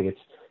that, and I think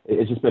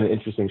it's just been an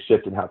interesting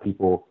shift in how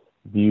people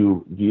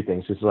view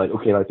things. It's like,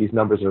 okay, like these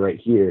numbers are right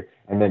here,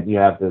 and then you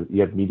have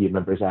media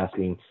members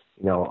asking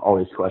you know all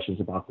these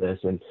questions about this,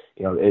 and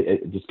you know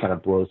it just kind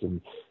of blows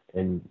and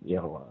you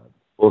know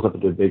blows up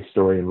into a big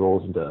story and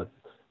rolls into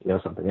you know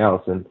something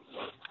else, and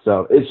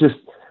so it's just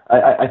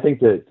I think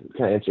that to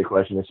kind of answer your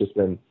question, it's just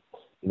been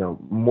you know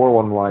more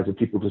along the lines of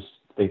people just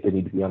think they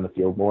need to be on the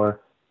field more,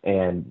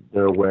 and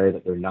they're aware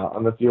that they're not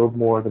on the field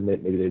more than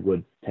maybe they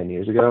would 10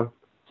 years ago.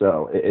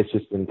 So it's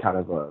just been kind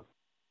of a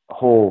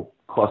whole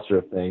cluster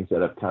of things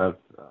that have kind of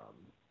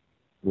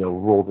you know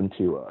rolled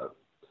into a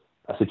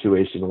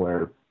situation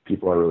where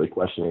people are really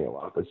questioning a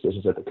lot of the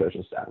decisions that the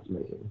coaching staff is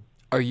making.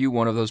 Are you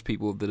one of those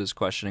people that is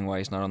questioning why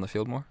he's not on the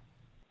field more?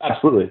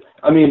 Absolutely.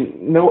 I mean,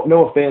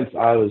 no offense,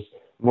 Iowa's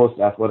most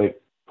athletic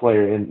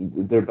player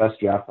and their best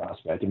draft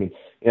prospect. I mean,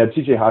 you know,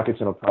 TJ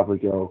Hawkinson will probably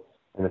go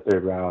in the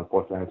 3rd round,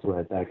 4th round, something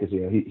like that, because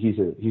you know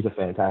he's a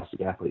fantastic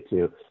athlete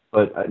too.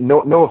 But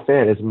Noah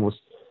Fant is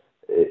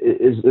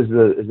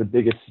the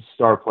biggest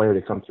star player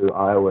to come through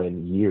Iowa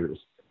in years,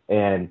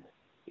 and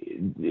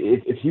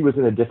if he was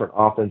in a different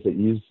offense that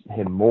used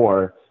him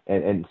more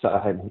and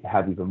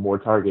have even more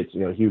targets, you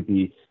know, he'd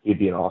be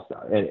an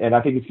all-star. And I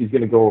think if he's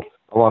going to go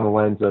along the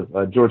lines of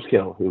George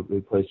Kittle,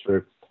 who plays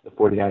for the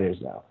 49ers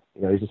now,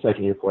 you know, he's a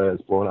second-year player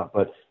that's blown up.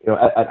 But you know,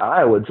 at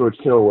Iowa, George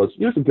Kittle was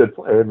a good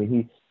player. I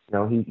mean,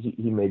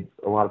 he made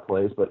a lot of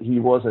plays, but he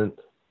wasn't.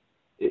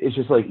 It's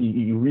just like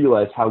you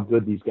realize how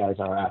good these guys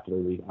are after they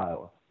leave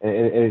Iowa. And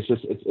it's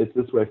just it's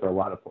this way for a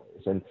lot of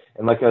players. And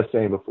like I was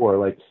saying before,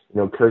 like you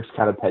know, Kirk's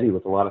kind of petty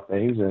with a lot of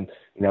things, and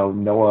you know,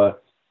 Noah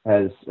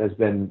has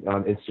been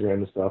on Instagram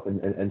and stuff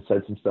and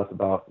said some stuff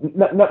about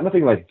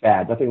nothing like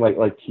bad, nothing like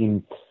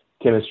team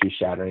chemistry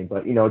shattering,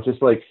 but you know,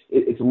 just like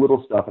it's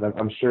little stuff, and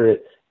I'm sure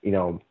it you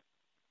know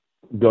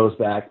goes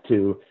back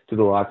to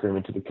the locker room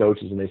and to the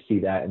coaches, and they see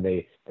that and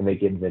they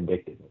get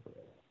vindictive over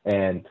it.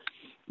 And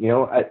you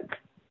know, I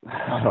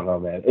don't know,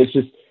 man. It's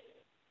just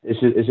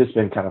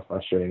been kind of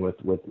frustrating with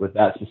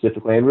that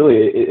specifically, and really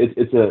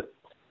it's a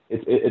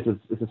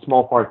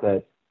small part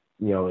that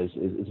you know is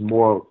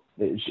more.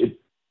 It's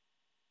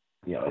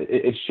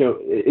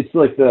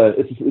like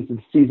the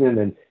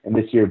season and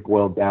this year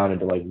boiled down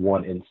into like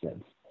one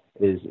instance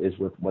is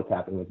with what's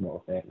happening with Noah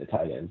Fant and the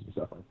tight ends and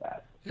stuff like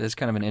that. It's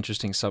kind of an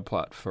interesting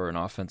subplot for an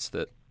offense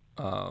that.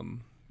 I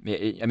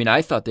mean,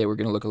 I thought they were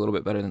going to look a little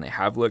bit better than they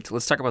have looked.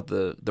 Let's talk about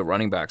the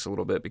running backs a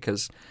little bit,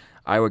 because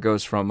Iowa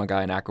goes from a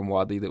guy in Akram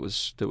Wadley that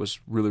was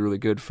really, really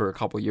good for a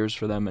couple of years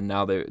for them, and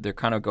now they're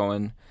kind of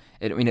going.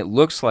 I mean, it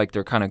looks like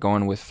they're kind of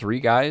going with 3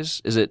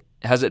 guys.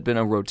 Has it been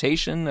a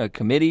rotation, a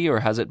committee,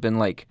 or has it been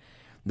like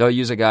they'll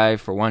use a guy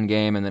for one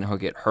game and then he'll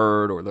get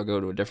hurt, or they'll go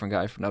to a different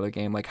guy for another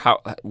game? Like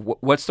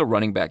what's the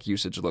running back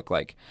usage look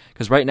like?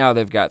 Because right now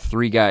they've got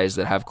 3 guys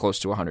that have close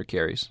to 100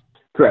 carries.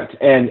 Correct,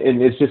 and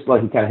it's just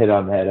like you kind of hit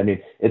on the head. I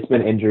mean, it's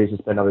been injuries,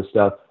 it's been other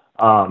stuff.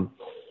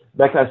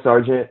 That guy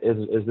Sargent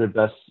is their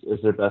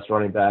best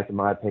running back in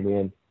my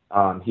opinion.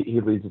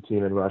 He leads the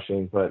team in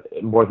rushing, but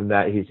more than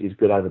that, he's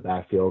good out of the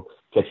backfield,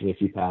 catching a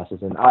few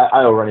passes. And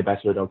Iowa running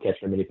backs really don't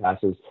catch very many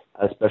passes,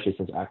 especially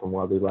since Akram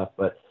Wadley left.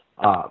 But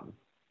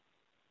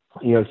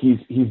you know, he's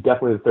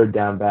definitely the 3rd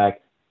down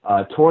back.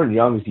 Torrin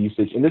Young's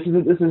usage, and this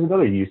is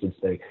another usage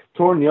thing.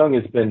 Torrin Young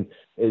has been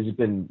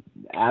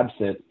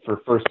absent for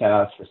first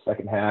half, for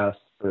second half,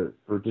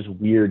 for just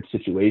weird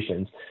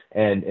situations.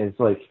 And it's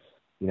like,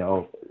 you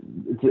know,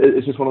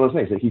 it's just one of those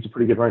things. Like, he's a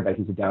pretty good running back.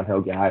 He's a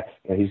downhill guy,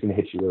 and he's going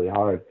to hit you really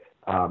hard.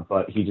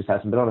 But he just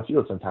hasn't been on the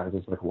field sometimes.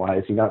 It's like, why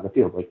is he not in the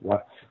field?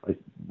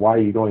 Why are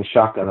you going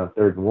shotgun on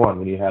 3rd and 1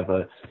 when you have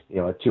a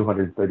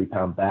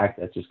 230-pound back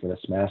that's just going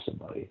to smash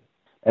somebody?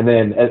 And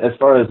then as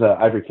far as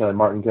Ivory Kelly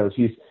Martin goes,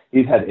 he's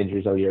had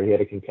injuries all year. He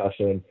had a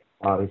concussion.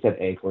 He's had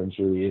ankle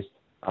injuries.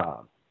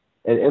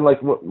 And like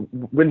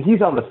when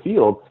he's on the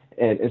field,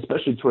 and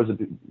especially towards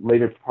the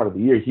later part of the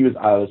year, he was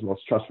Iowa's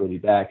most trustworthy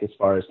back as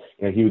far as,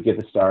 you know, he would get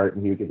the start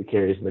and he would get the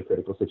carries in the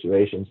critical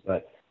situations.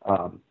 But,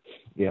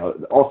 you know,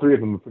 all three of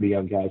them are pretty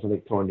young guys. I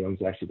think Torin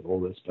Young's actually the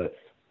oldest. But,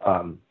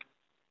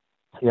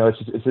 you know,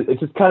 it's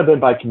just kind of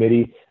been by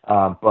committee.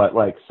 But,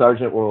 like,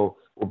 Sargent will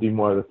be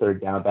more of the 3rd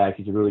down back.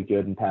 He's really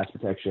good in pass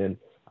protection.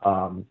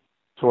 Torin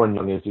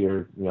Young is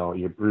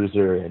your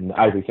bruiser, and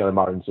Ivory Kelly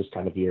Martin's just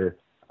kind of your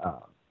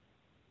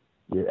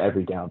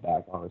every down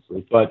back,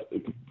 honestly. But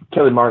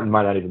Kelly Martin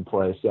might not even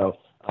play, so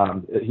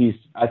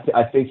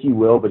I think he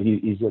will, but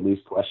he's at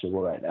least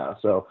questionable right now.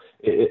 So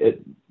the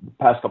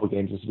past couple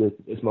games,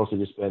 it's mostly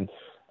just been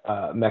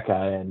Mecca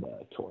and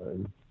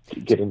Torin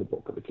getting the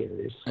bulk of the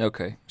carries.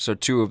 Okay, so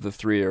 2 of the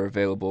 3 are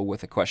available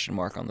with a question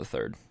mark on the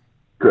 3rd.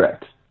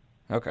 Correct.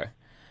 Okay,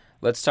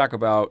 let's talk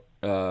about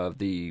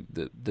the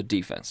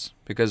defense,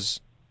 because,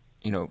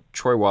 you know,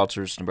 Troy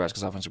Walters,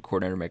 Nebraska's offensive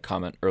coordinator, made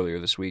comment earlier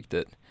this week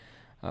that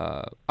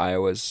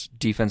Iowa's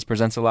defense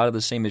presents a lot of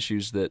the same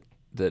issues that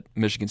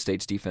Michigan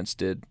State's defense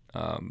did,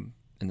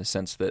 in the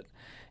sense that,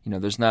 you know,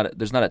 there's not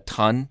a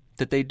ton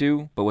that they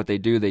do, but what they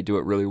do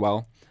it really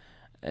well.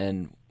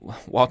 And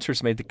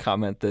Walters made the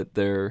comment that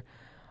they're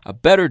a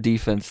better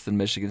defense than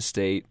Michigan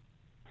State,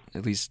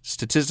 at least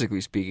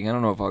statistically speaking. I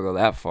don't know if I'll go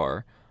that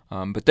far,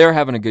 but they're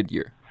having a good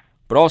year.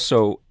 But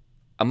also,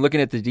 I'm looking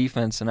at the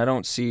defense, and I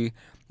don't see,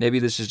 maybe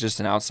this is just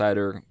an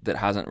outsider that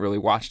hasn't really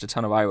watched a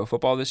ton of Iowa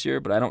football this year,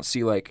 but I don't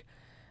see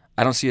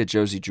a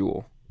Josie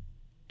Jewell.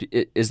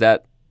 Is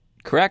that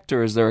correct,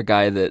 or is there a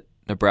guy that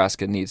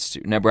Nebraska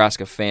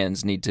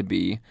fans need to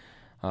be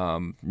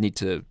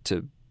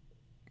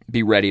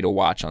ready to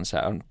watch on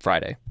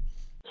Friday?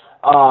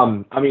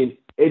 I mean,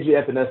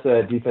 AJ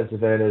Epinesa,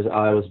 defensive end, is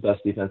Iowa's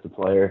best defensive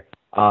player.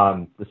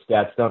 The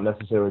stats don't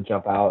necessarily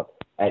jump out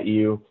at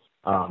you,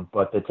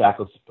 but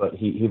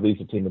he leads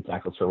the team in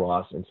tackles for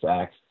loss and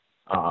sacks,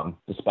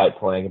 despite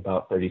playing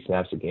about 30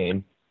 snaps a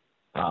game.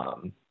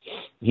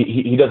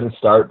 He doesn't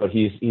start, but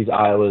he's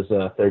Iowa's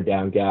 3rd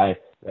down guy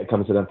that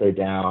comes in on 3rd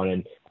down,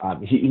 and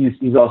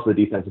he's also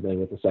the defensive end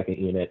with the 2nd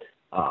unit.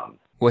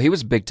 Well, he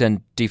was Big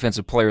Ten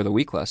Defensive Player of the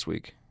Week last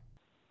week.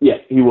 Yeah,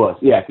 he was.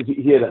 Yeah, because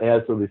he had a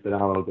absolutely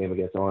phenomenal game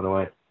against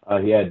Illinois.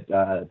 He had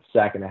a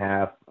sack and a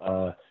half,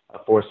 a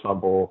forced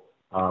fumble,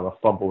 a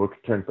fumble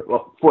return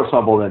forced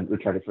fumble, then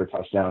returned it for a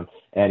touchdown,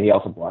 and he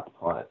also blocked the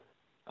punt.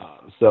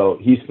 So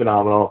he's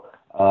phenomenal.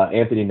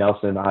 Anthony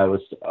Nelson,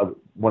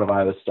 one of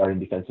Iowa's starting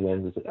defensive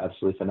ends, is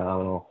absolutely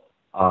phenomenal.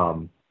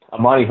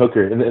 Amani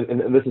Hooker, and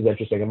this is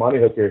interesting. Amani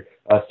Hooker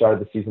started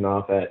the season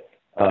off at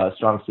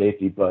strong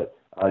safety, but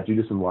due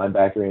to some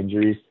linebacker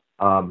injuries,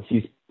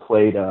 he's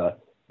played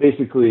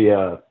basically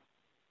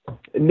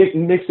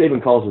Nick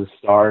Saban calls it a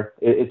star.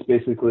 It's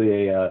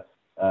basically a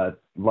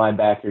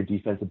linebacker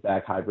defensive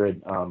back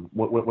hybrid.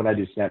 When I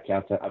do snap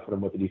counts, I put him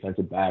with the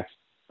defensive backs.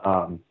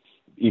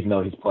 Even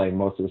though he's playing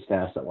most of the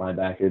snaps at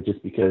linebacker,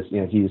 just because,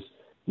 you know, he's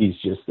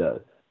just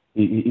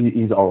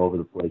he's all over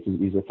the place.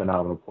 He's a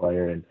phenomenal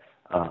player, and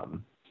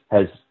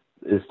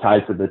is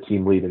tied for the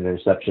team lead in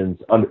interceptions.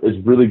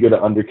 Is really good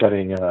at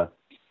undercutting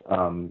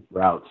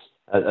routes,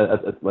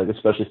 like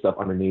especially stuff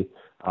underneath.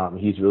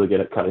 He's really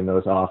good at cutting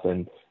those off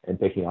and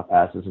picking off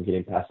passes and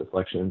getting pass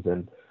deflections,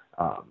 and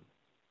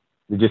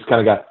they just kind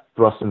of got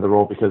thrust into the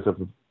role because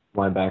of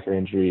linebacker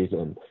injuries,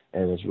 and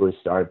it's really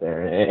started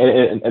there.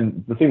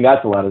 And the thing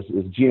that's allowed is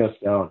Geno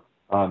Stone.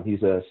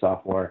 He's a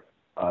sophomore,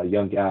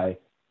 young guy.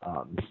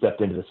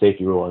 Stepped into the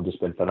safety role and just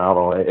been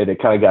phenomenal. And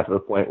it kind of got to the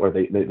point where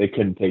they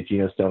couldn't take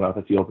Geno Stone off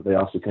the field, but they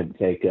also couldn't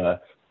take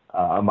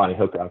Amani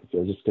Hooker off the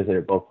field just because they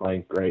were both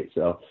playing great.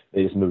 So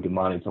they just moved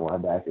Amani to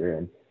linebacker,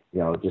 and, you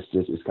know, just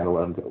kind of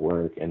let him go to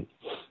work. And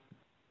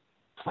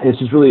it's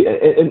just really,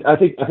 and I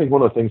think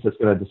one of the things that's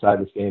going to decide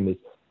this game is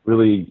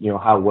really, you know,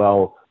 how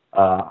well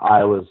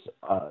Iowa's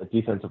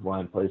defensive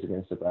line plays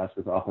against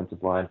Nebraska's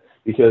offensive line,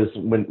 because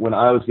when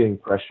Iowa's getting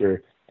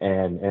pressure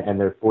and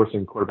they're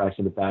forcing quarterbacks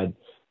into bad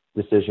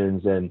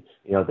decisions, and,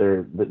 you know,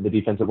 the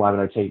defensive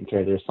linemen are taking care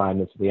of their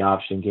assignments in the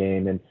option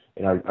game and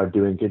are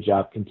doing a good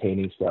job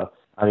containing stuff.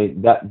 I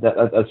mean,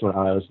 that's when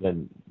Iowa's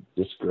been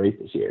just great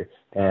this year.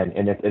 And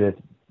if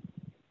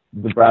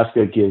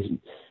Nebraska gives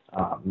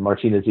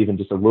Martinez even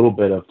just a little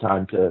bit of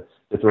time to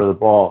throw the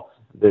ball,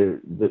 they're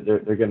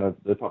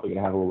probably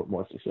gonna have a little bit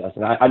more success.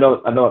 And I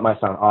know it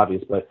might sound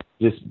obvious, but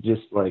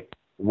just like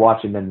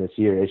watching them this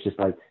year, it's just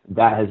like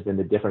that has been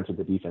the difference with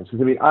the defense.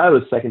 Because, I mean,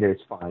 Iowa's secondary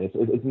is fine.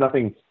 It's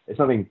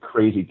nothing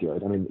crazy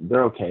good. I mean,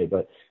 they're okay,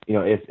 but, you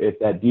know, if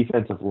that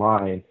defensive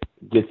line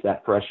gets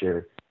that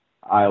pressure,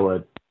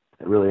 Iowa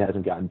that really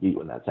hasn't gotten beat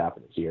when that's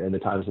happened this year. And the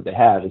times that they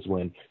have is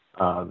when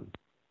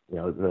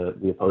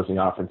the opposing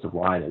offensive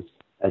line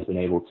has been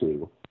able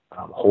to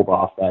hold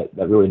off that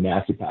really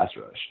nasty pass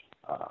rush.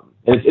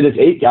 And it's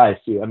 8 guys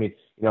too. I mean,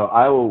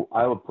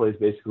 Iowa plays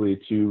basically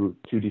two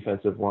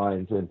defensive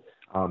lines, and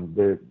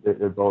they're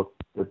both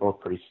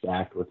pretty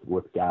stacked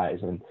with guys,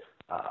 and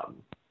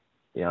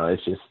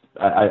it's just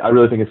I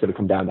really think it's going to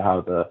come down to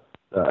how the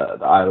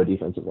Iowa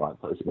defensive line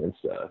plays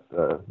against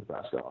the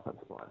Nebraska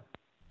offensive line.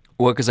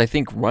 Well, because I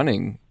think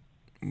running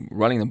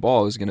the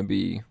ball is going to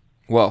be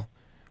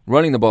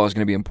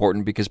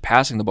important, because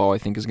passing the ball, I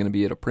think, is going to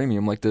be at a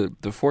premium. Like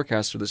the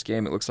forecast for this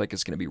game, it looks like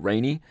it's going to be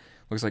rainy.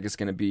 Looks like it's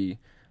going to be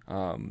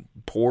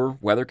poor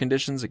weather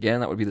conditions. Again,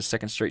 that would be the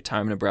second straight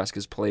time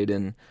Nebraska's played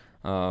in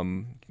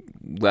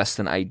less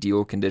than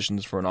ideal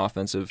conditions for an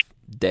offensive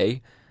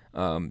day.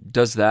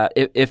 Does that,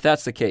 if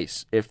that's the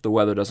case, if the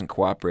weather doesn't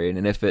cooperate,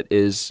 and if it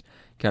is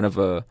kind of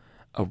a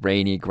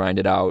rainy,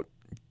 grinded out,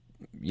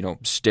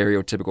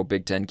 stereotypical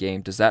Big Ten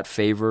game, does that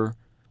favor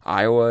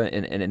Iowa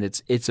and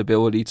its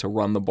ability to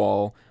run the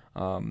ball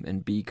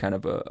and be kind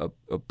of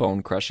a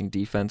bone-crushing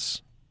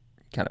defense?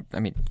 Kind of, I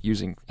mean,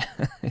 using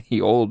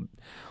the old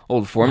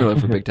formula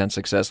for Big Ten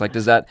success. Like,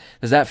 does that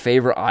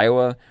favor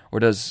Iowa, or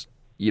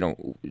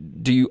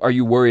are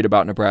you worried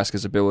about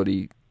Nebraska's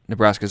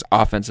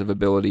offensive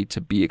ability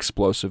to be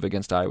explosive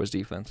against Iowa's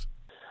defense?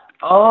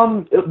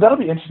 That'll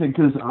be interesting,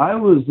 because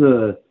Iowa's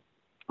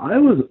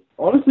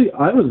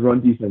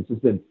run defense has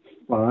been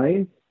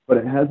fine, but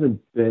it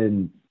hasn't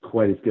been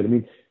quite as good. I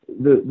mean,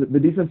 the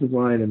defensive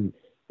line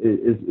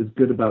is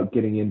good about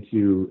getting in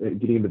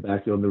the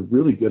backfield, and they're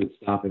really good at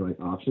stopping like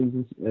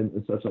options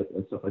and stuff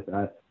like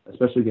that.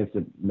 Especially against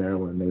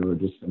Maryland, they were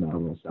just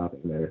phenomenal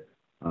stopping their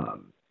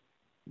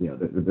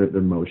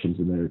motions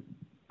and their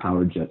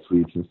power jet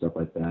sweeps and stuff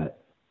like that.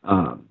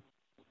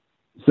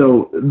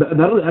 So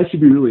that'll actually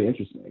be really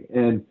interesting,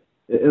 and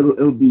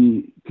it'll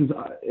be, because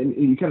and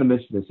you kind of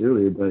mentioned this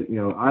earlier, but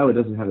Iowa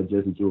doesn't have a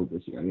Josie Jewell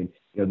this year. I mean,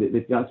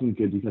 they've got some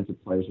good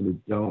defensive players, and they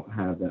don't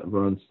have that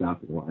run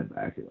stopping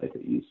linebacker like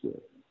they used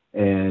to.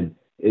 And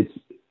it's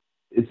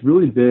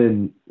really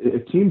been,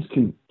 if teams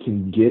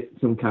can get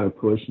some kind of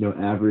push,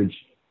 average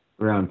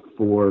around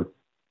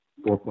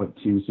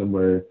 4.2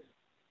 somewhere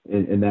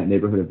in that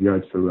neighborhood of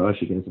yards per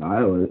rush against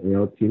Iowa,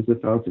 teams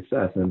have found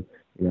success. And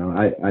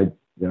I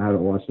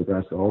haven't watched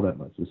Nebraska all that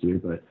much this year,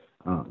 but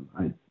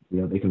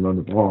they can run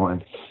the ball,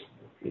 and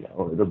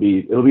it'll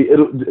be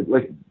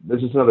like,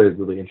 there's just another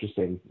really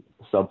interesting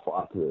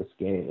subplot to this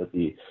game. It'll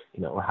be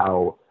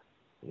how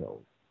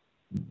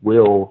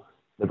will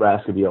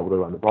Nebraska be able to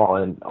run the ball,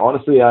 and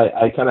honestly,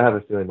 I kind of have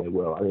a feeling they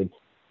will. I mean,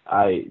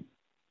 I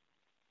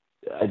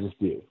just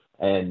do,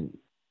 and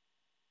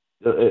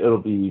it'll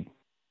be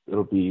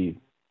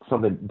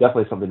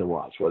definitely something to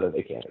watch, whether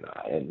they can or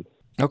not. And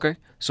okay,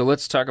 so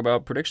let's talk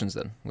about predictions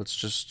then. Let's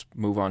just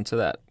move on to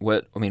that.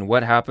 What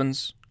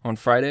happens on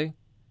Friday,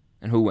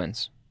 and who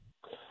wins?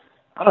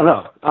 I don't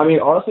know. I mean,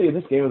 honestly, if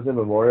this game was in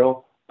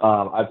Memorial,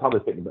 I'd probably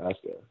pick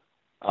Nebraska.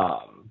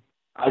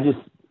 I just,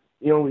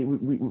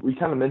 we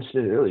kind of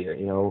mentioned it earlier.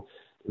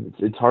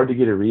 It's hard to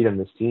get a read on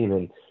this team,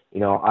 and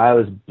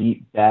Iowa's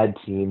beat bad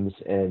teams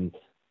and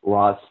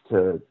lost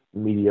to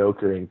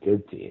mediocre and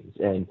good teams.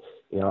 And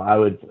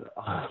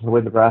the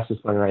way Nebraska's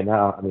playing right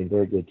now, I mean,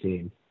 they're a good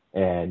team,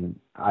 and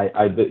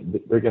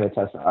they're going to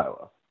test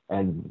Iowa.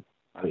 And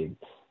I mean,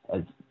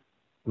 as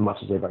much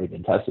as they've already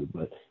been tested,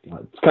 but it's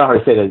kind of hard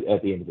to say that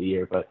at the end of the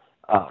year. But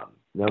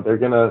they're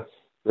gonna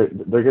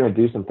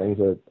do some things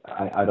that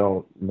I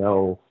don't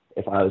know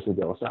if I was going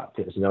to be able to stop,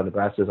 because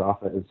Nebraska's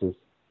offense is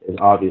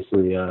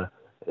obviously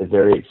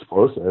very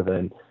explosive,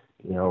 and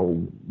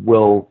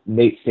will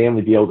Nate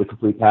Stanley be able to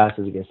complete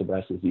passes against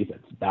Nebraska's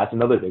defense? That's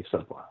another big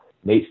subplot.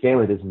 Nate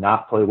Stanley does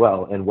not play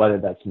well, and whether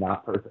that's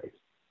not perfect.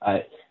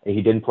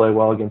 He didn't play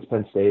well against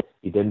Penn State.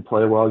 He didn't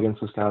play well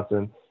against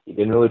Wisconsin. He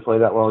didn't really play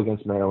that well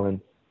against Maryland.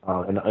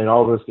 And in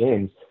all those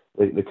games,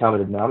 the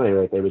common denominator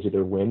right there was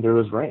either wind or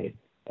was rain.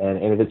 And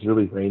if it's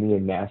really rainy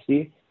and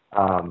nasty,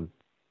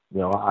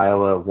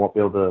 Iowa won't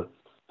be able to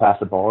pass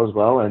the ball as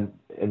well. And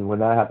when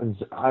that happens,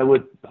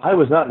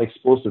 Iowa's not an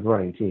explosive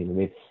running team. I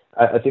mean,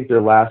 I think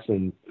they're last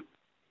in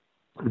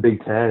the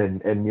Big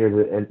Ten and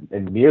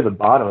near the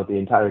bottom of the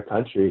entire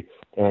country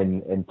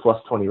and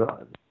plus 20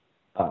 runs,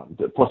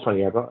 plus 20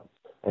 yard runs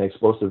and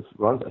explosive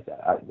runs like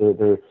that.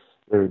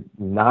 They're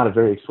not a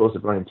very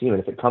explosive running team,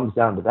 and if it comes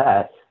down to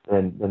that,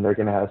 then they're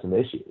going to have some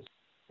issues.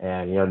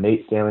 And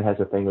Nate Stanley has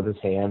a thing with his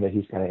hand that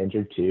he's kind of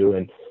injured too,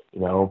 and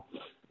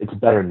it's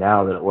better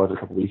now than it was a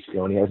couple weeks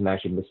ago, and he hasn't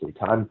actually missed any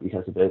time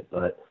because of it.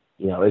 But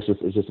it's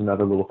just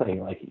another little thing.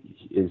 Like,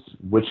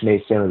 which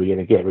Nate Stanley are we going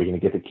to get? Are we going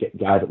to get the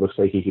guy that looks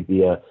like he could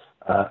be a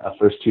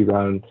first three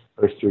round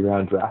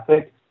draft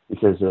pick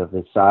because of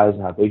his size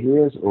and how big he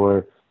is,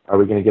 or are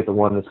we going to get the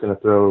one that's going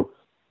to throw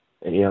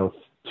 2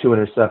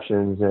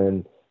 interceptions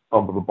and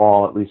fumble the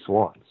ball at least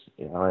once?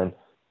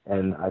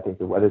 And I think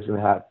the weather's going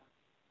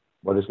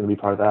to be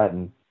part of that.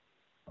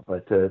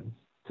 But to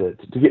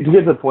get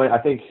to the point, I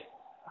think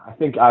I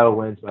think Iowa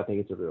wins, but I think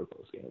it's a real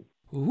close game.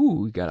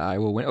 Ooh, we got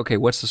Iowa win. Okay,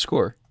 what's the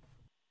score?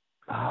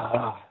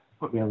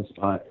 Put me on the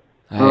spot.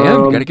 I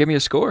am. You got to give me a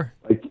score.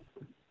 Like,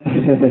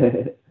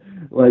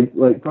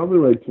 like probably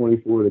like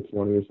 24-20 or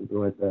something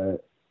like that.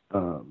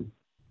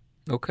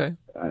 Okay.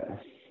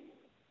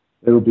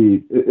 It'll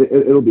be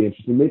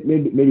interesting.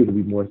 Maybe it'll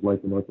be more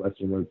like the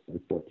Northwestern, where it's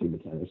like 14-10 or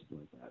something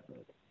like that.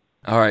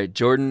 But. All right,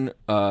 Jordan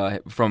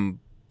from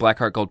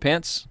Blackheart Gold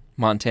Pants,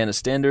 Montana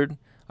Standard.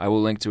 I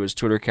will link to his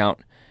Twitter account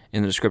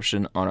in the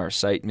description on our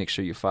site. Make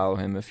sure you follow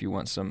him if you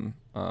want some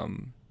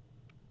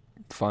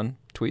fun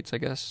tweets, I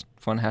guess,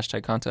 fun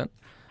hashtag content.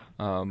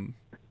 I'm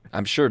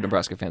sure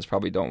Nebraska fans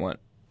probably don't want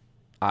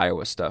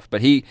Iowa stuff,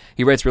 but he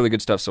writes really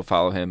good stuff, so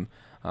follow him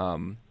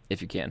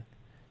if you can.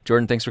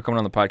 Jordan, thanks for coming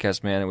on the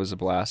podcast, man. It was a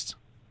blast.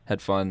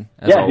 Had fun,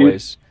 as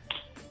always. Dude.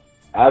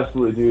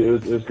 Absolutely,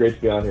 dude. It was great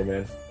to be on here,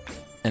 man.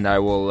 And I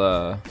will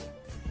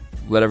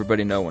let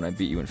everybody know when I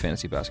beat you in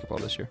fantasy basketball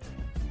this year.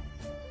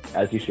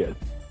 As you should.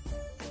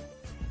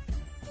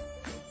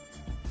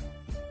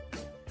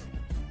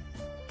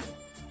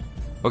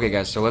 Okay,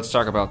 guys, so let's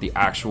talk about the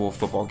actual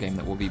football game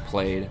that will be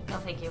played No,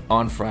 thank you.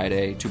 on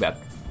Friday. Too bad.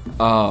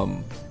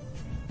 You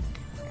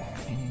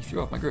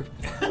threw off my groove.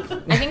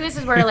 I think this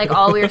is where like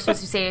all we were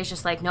supposed to say is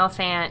just like Noah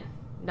Fant.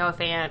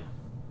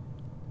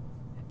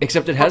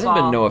 Except it hasn't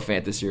Football. been Noah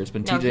Fant this year. It's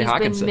been No, T.J. he's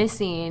Hawkinson. been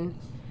missing.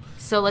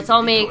 So let's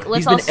all make.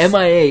 He's been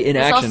MIA in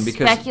action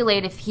because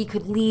speculate if he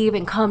could leave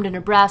and come to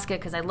Nebraska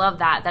because I love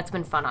that. That's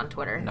been fun on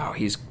Twitter. no,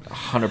 he's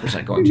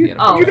 100% going to the NFL.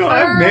 Oh, You know,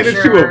 I for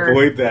managed sure. to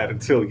avoid that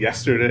until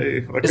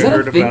yesterday. Like, Is I that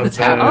a heard thing about that's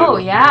that. happening? Oh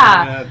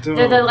yeah, don't.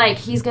 they're like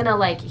he's gonna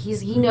like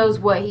he knows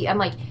what he. I'm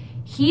like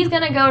he's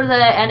gonna go to the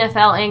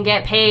NFL and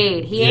get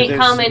paid. He ain't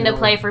there's, coming to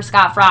play for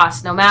Scott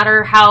Frost, no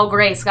matter how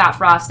great Scott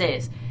Frost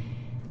is.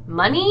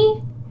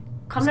 Money,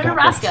 come to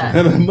Nebraska.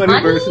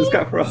 Money versus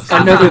Scott Frost.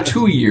 Another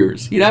 2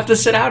 years. He'd have to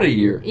sit out a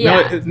year. Yeah.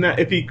 No, it's not,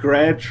 if he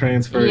grad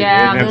transferred,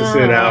 Yeah, he wouldn't have to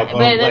sit out. but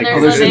then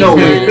there's there's a no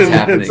way it's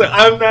happening. So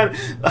I'm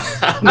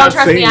not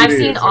trust me, saying I've it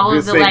seen is. all I'm of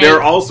just the, saying like- there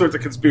are all sorts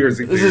of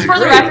conspiracy theories. For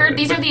the Great. record,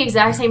 these are the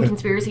exact same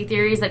conspiracy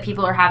theories that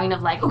people are having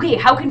of like, okay,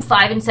 how can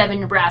 5-7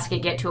 Nebraska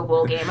get to a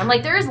bowl game? I'm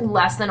like, there is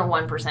less than a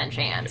 1%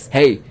 chance.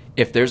 Hey,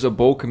 if there's a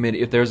bowl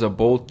committee, if there's a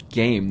bowl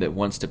game that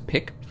wants to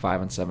pick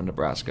 5-7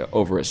 Nebraska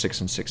over a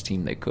 6-6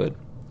 team, they could.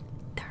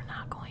 They're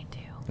not going to.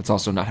 That's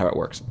also not how it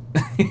works.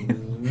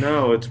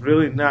 No, it's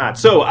really not.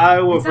 So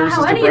Iowa It's not versus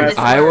how any of this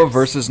Nebraska. Iowa works.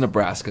 versus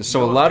Nebraska.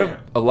 So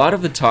a lot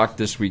of the talk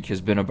this week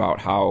has been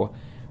about how,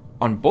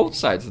 on both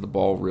sides of the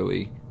ball,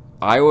 really,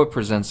 Iowa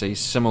presents a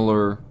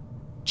similar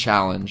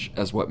challenge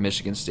as what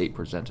Michigan State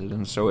presented,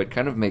 and so it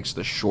kind of makes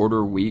the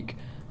shorter week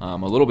a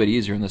little bit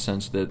easier in the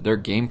sense that they're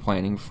game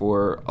planning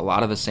for a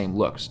lot of the same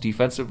looks.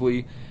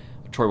 Defensively,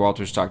 Troy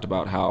Walters talked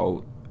about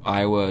how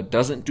Iowa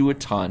doesn't do a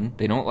ton.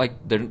 They're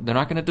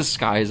not going to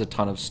disguise a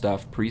ton of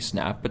stuff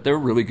pre-snap, but they're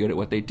really good at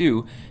what they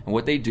do. And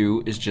what they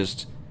do is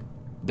just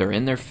they're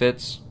in their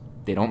fits.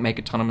 They don't make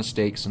a ton of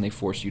mistakes, and they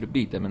force you to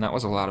beat them. And that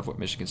was a lot of what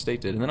Michigan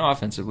State did. And then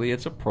offensively,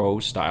 it's a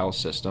pro-style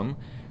system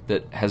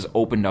that has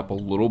opened up a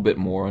little bit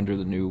more under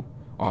the new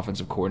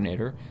offensive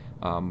coordinator.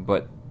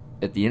 But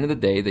at the end of the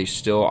day,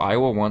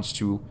 Iowa wants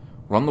to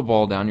run the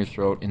ball down your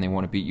throat, and they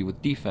want to beat you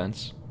with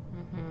defense.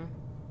 Mm-hmm.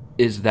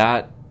 Is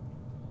that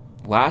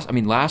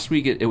last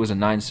week it was a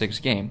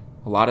 9-6 game.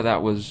 A lot of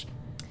that was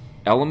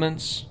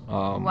elements.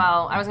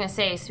 Well, I was going to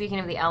say, speaking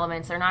of the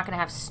elements, they're not going to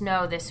have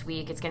snow this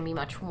week. It's going to be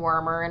much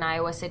warmer in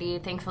Iowa City.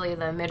 Thankfully,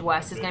 the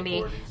Midwest is going to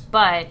be,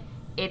 but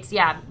it's,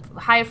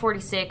 high of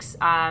 46,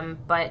 but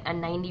a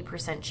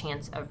 90%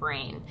 chance of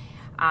rain.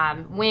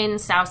 Wind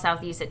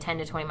south-southeast at 10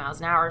 to 20 miles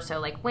an hour, so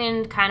like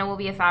wind kind of will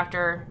be a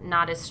factor,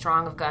 not as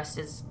strong of gusts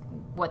as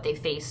what they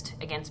faced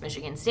against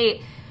Michigan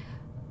State.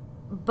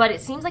 But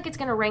it seems like it's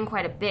going to rain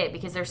quite a bit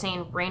because they're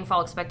saying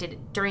rainfall expected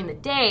during the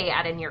day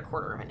at a near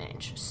quarter of an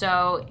inch.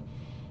 So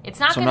it's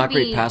not going to be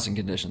great passing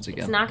conditions again.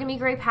 It's not going to be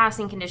great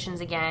passing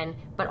conditions again,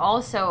 but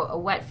also a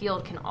wet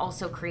field can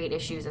also create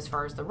issues as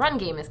far as the run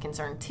game is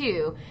concerned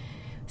too.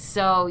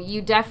 So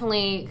you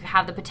definitely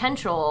have the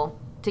potential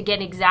to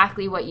get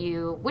exactly what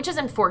which is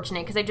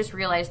unfortunate because I just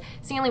realized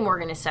Stanley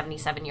Morgan is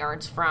 77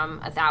 yards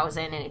from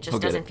 1,000, and it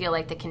just doesn't feel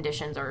like the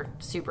conditions are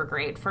super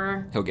great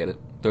for. He'll get it.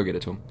 They'll get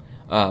it to him.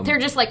 They're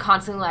just like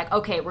constantly like,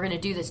 okay, we're going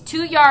to do this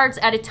 2 yards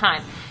at a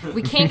time.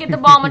 We can't get the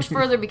ball much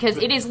further because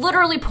it is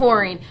literally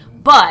pouring.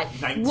 But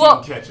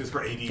 19 catches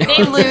for 80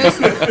 yards.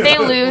 they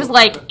lose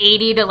like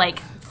 80 to like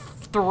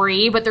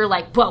 3, but they're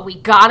like, but we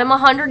got him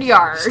 100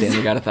 yards.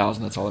 Stanley got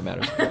 1,000. That's all that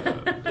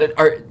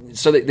matters.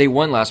 So they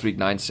won last week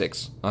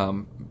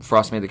 9-6.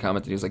 Frost made the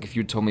comment that he was like, if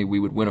you told me we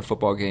would win a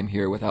football game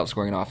here without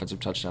scoring an offensive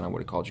touchdown, I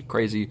would have called you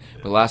crazy.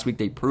 But last week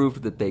they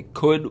proved that they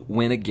could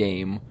win a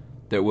game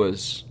that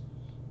was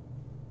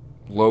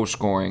low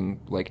scoring,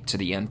 like to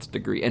the nth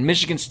degree. And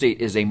Michigan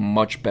State is a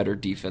much better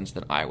defense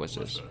than Iowa's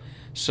is.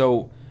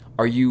 So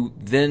are you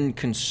then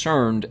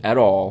concerned at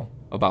all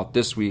about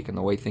this week and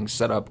the way things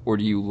set up, or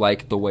do you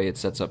like the way it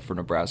sets up for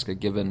Nebraska,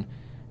 given,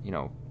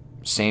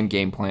 same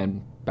game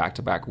plan,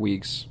 back-to-back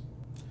weeks,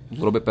 a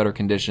little bit better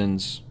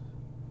conditions,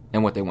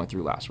 and what they went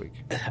through last week.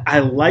 I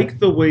like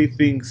the way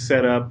things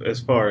set up as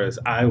far as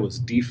Iowa's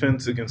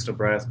defense against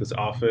Nebraska's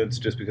offense,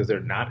 just because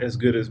they're not as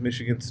good as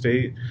Michigan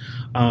State.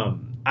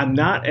 I'm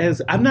not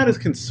as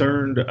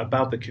concerned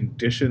about the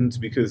conditions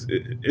because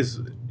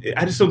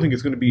I just don't think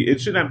it's going to be.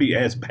 It should not be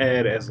as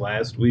bad as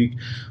last week.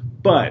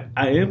 But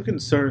I am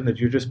concerned that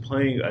you're just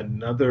playing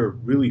another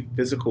really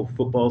physical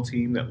football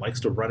team that likes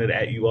to run it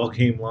at you all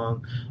game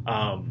long,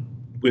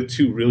 with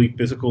two really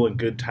physical and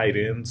good tight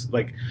ends.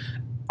 Like,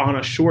 on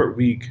a short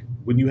week,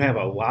 when you have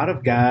a lot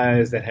of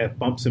guys that have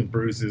bumps and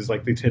bruises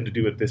like they tend to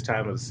do at this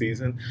time of the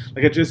season,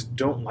 like, I just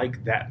don't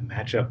like that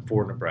matchup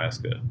for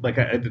Nebraska. Like,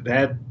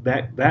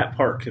 that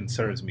part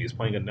concerns me, is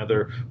playing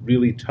another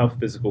really tough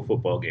physical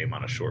football game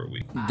on a short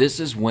week. This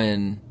is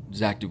when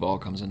Zach Duval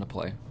comes into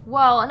play.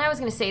 Well, and I was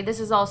going to say,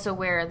 this is also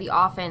where the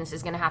offense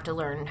is going to have to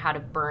learn how to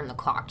burn the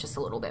clock just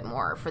a little bit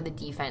more for the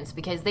defense,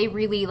 because they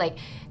really, like,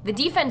 the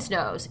defense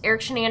knows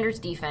Eric Shenander's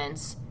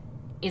defense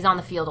is on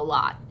the field a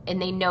lot,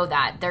 and they know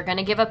that. They're going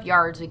to give up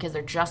yards because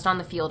they're just on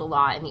the field a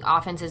lot, and the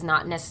offense is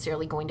not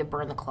necessarily going to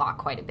burn the clock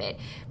quite a bit.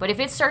 But if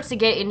it starts to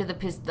get into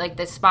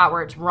the spot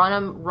where it's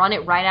run it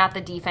right at the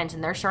defense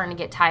and they're starting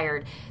to get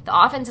tired, the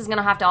offense is going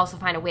to have to also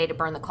find a way to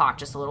burn the clock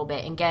just a little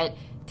bit and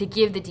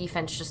give the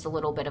defense just a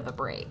little bit of a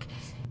break.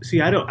 See,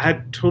 I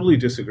totally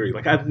disagree.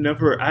 Like, I don't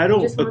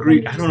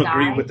agree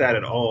with that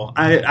at all.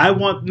 I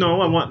want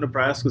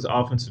Nebraska's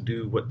offense to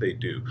do what they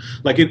do.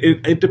 Like,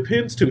 it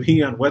depends to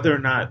me on whether or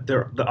not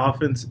the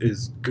offense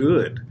is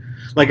good.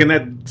 Like, and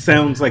that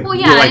sounds like,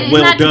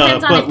 that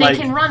depends on if they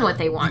can run what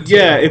they want to.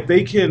 Yeah, if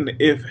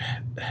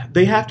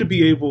they have to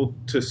be able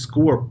to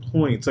score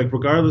points, like,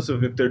 regardless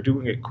of if they're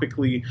doing it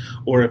quickly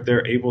or if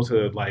they're able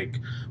to, like,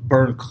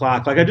 burn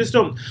clock. Like, I just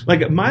don't,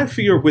 like, my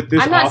fear with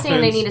this I'm not offense,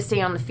 saying they need to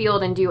stay on the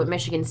field and do what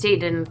Michigan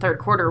State did in the third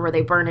quarter where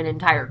they burned an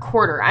entire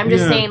quarter. I'm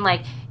just saying,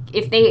 like,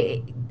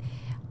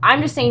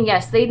 I'm just saying,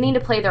 yes, they need to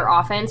play their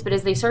offense, but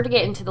as they start to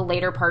get into the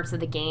later parts of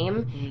the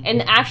game,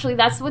 and actually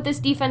that's what this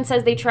defense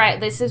says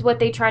this is what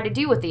they try to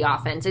do with the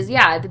offense, is,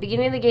 at the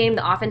beginning of the game,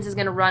 the offense is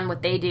going to run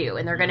what they do,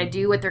 and they're going to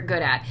do what they're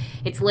good at.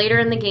 It's later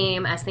in the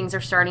game, as things are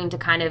starting to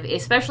kind of,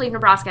 especially if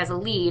Nebraska has a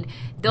lead,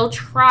 they'll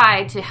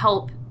try to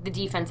help the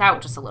defense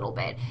out just a little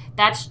bit.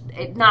 That's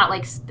not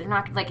like, they're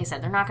not, like I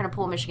said, they're not going to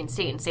pull Michigan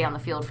State and stay on the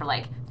field for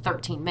like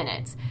 13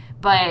 minutes.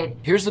 But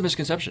here's the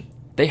misconception.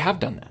 They have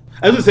done that.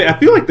 I was going to say, I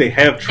feel like they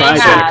have tried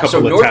that a couple of times. So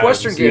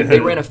Northwestern game,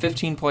 they ran a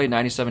 15-play,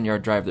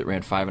 97-yard drive that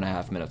ran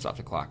 5.5 minutes off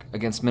the clock.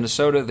 Against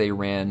Minnesota, they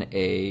ran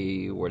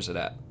a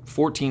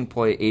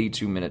 14-play,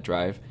 82-minute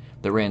drive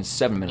that ran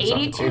 7 minutes off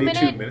the clock.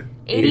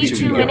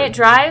 82-minute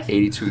drive?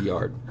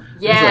 82-yard.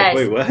 Yes.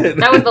 Wait, what?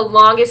 That was the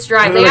longest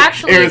drive. They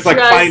actually Aaron's like,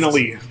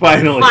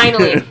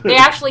 finally. They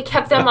actually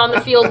kept them on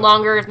the field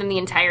longer than the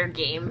entire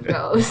game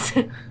goes.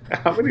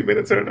 How many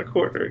minutes are in a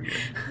quarter again?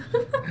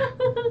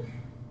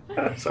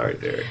 I'm sorry,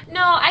 Derek.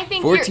 No, I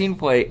think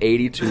 14-play,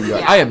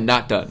 82-yard. I am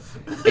not done.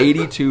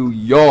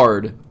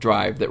 82-yard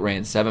drive that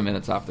ran 7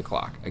 minutes off the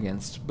clock.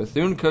 Against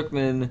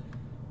Bethune-Cookman,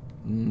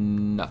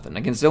 nothing.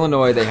 Against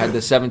Illinois, they had the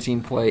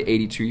 17-play,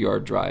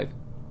 82-yard drive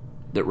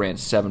that ran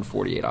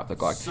 7:48 off the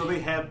clock. So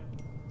they have...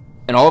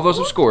 And all of those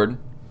have scored,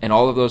 and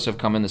all of those have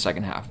come in the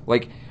second half.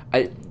 Like,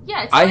 it's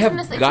in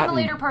the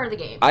later part of the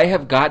game. I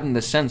have gotten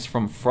the sense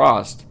from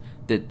Frost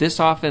that this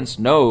offense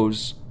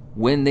knows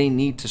when they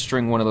need to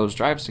string one of those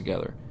drives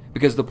together.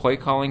 Because the play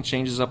calling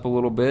changes up a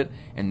little bit,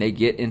 and they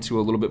get into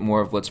a little bit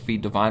more of let's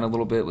feed Devine a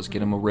little bit, let's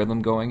get him a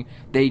rhythm going.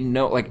 They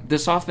know, like,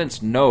 this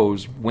offense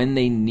knows when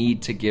they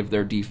need to give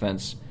their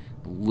defense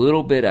a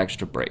little bit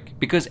extra break.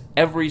 Because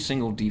every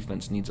single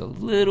defense needs a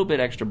little bit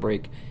extra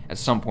break at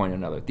some point or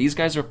another. These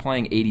guys are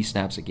playing 80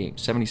 snaps a game,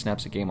 70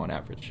 snaps a game on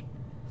average.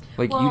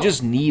 You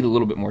just need a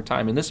little bit more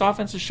time, and this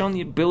offense has shown the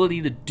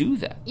ability to do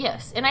that.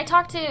 Yes, and I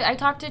talked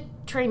to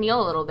Trey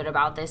Neal a little bit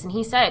about this, and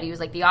he said, he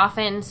was like, the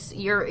offense,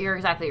 you're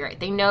exactly right.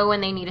 They know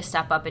when they need to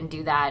step up and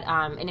do that,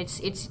 and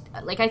it's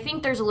like, I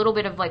think there's a little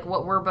bit of like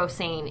what we're both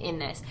saying in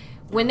this.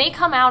 When they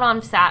come out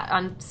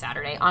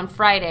on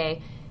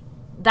Friday,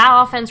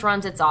 that offense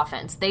runs its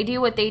offense. They do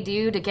what they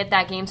do to get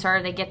that game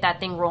started. They get that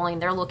thing rolling.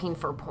 They're looking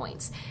for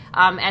points.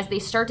 As they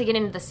start to get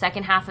into the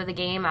second half of the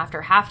game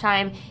after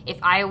halftime,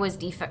 if Iowa's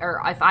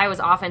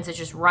offense is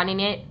just running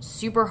it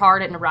super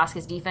hard at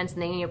Nebraska's defense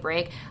and they need a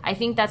break, I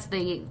think that's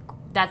the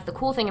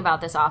cool thing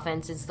about this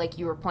offense is, like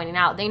you were pointing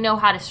out, they know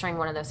how to string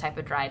one of those type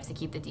of drives to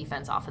keep the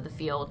defense off of the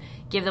field,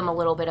 give them a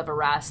little bit of a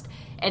rest,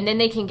 and then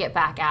they can get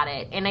back at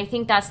it. And I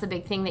think that's the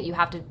big thing that you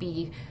have to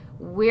be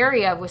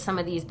wary of with some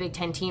of these Big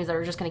Ten teams that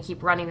are just going to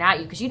keep running at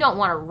you, because you don't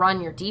want to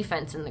run your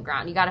defense in the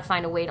ground. You got to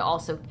find a way to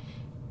also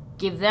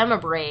give them a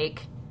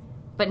break,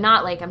 but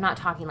not like, I'm not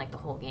talking like the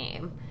whole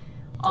game.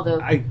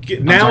 Although I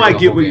get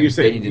what you're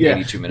saying.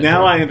 Yeah.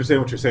 Now I understand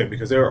what you're saying,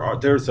 because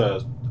there's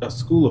a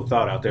school of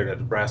thought out there that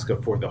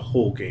Nebraska for the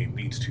whole game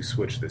needs to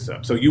switch this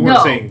up. So you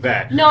weren't saying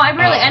that. No, I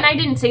really and I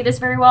didn't say this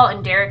very well,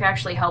 and Derek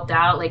actually helped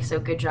out, so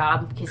good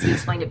job, because he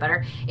explained it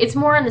better. It's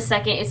more in the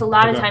second. It's a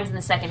lot of times in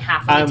the second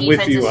half when the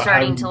defense is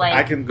starting to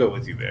I can go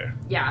with you there.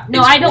 Yeah.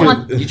 No, I don't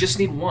want. You just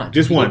need one.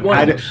 Just one.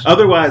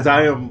 Otherwise,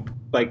 I am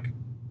like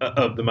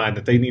of the mind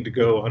that they need to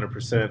go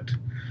 100%.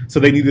 So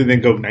they need to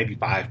then go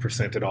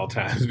 95% at all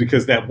times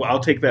because I'll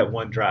take that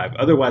one drive.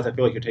 Otherwise, I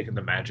feel like you're taking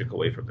the magic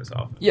away from this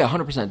offense. Yeah,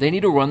 100%. They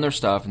need to run their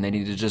stuff, and they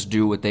need to just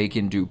do what they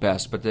can do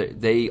best. But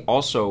they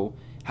also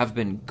have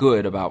been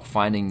good about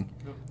finding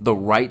the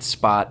right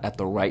spot at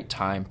the right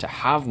time to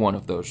have one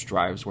of those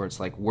drives where it's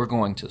like, we're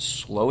going to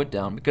slow it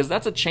down, because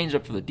that's a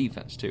change-up for the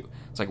defense, too.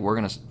 It's like,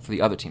 for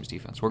the other team's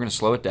defense, we're going to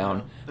slow it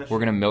down, we're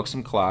going to milk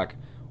some clock,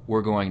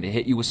 we're going to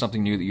hit you with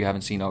something new that you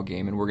haven't seen all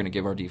game, and we're going to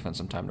give our defense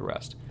some time to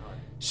rest.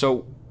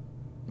 So,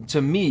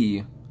 to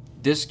me,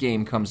 this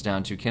game comes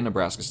down to, can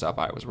Nebraska stop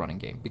Iowa's running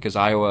game? Because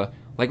Iowa,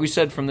 like we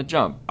said from the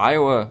jump,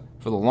 Iowa,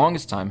 for the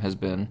longest time, has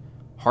been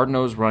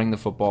hard-nosed, running the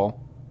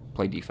football,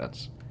 play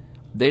defense.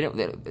 They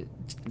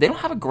don't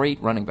have a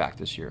great running back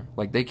this year.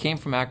 Like, they came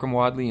from Akram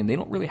Wadley, and they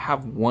don't really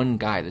have one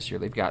guy this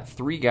year. They've got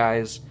three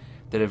guys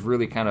that have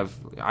really kind of...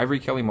 Ivory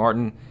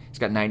Kelly-Martin, he's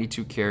got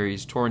 92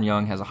 carries. Torrin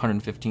Young has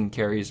 115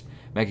 carries.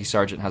 Maggie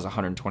Sargent has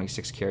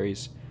 126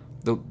 carries.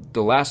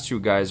 The last two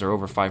guys are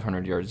over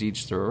 500 yards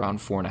each. They're around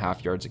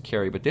 4.5 yards a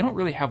carry. But they don't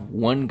really have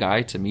one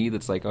guy, to me,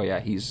 that's like, oh,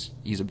 yeah, he's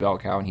a bell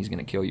cow, and he's going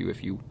to kill you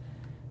if you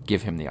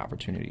give him the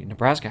opportunity.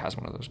 Nebraska has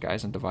one of those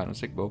guys in Divine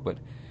Osigbo, but...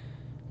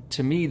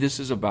 To me, this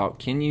is about,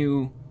 can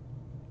you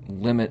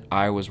limit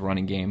Iowa's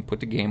running game, put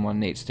the game on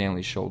Nate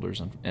Stanley's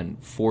shoulders,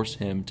 and force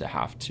him to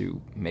have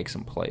to make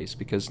some plays?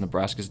 Because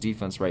Nebraska's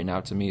defense right now,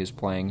 to me, is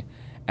playing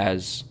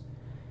as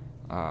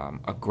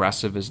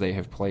aggressive as they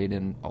have played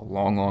in a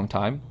long, long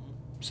time,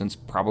 since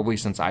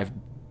I've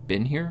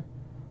been here.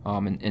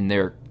 And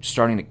they're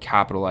starting to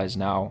capitalize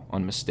now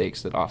on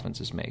mistakes that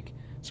offenses make.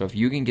 So if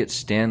you can get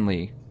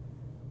Stanley,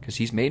 because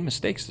he's made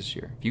mistakes this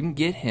year, if you can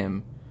get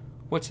him...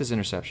 What's his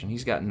interception?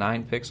 He's got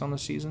 9 picks on the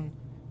season,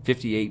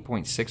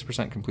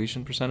 58.6%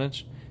 completion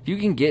percentage. If you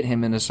can get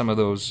him into some of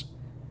those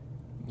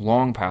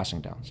long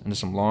passing downs, into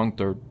some long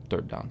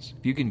third downs,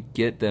 if you can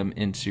get them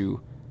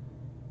into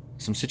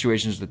some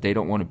situations that they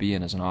don't want to be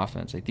in as an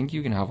offense, I think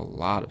you can have a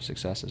lot of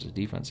success as a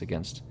defense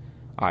against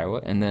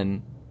Iowa. And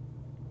then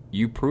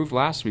you proved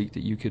last week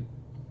that you could,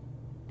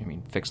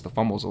 fix the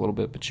fumbles a little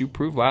bit, but you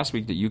proved last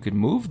week that you could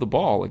move the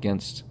ball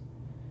against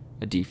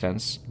a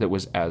defense that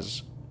was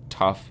as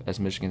tough as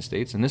Michigan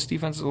State's, and this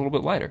defense is a little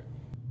bit lighter.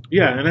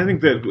 Yeah, and I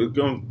think that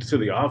going to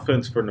the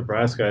offense for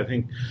Nebraska, I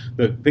think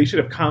that they should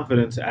have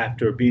confidence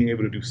after being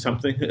able to do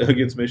something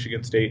against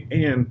Michigan State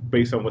and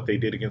based on what they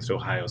did against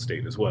Ohio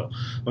State as well.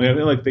 I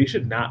feel like they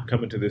should not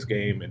come into this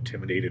game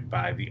intimidated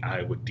by the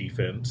Iowa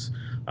defense.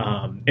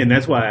 And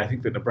that's why I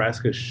think that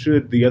Nebraska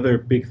should, the other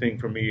big thing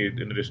for me,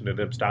 in addition to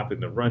them stopping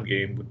the run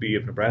game, would be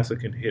if Nebraska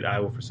can hit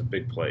Iowa for some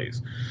big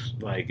plays.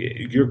 Like,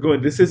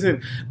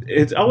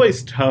 it's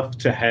always tough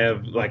to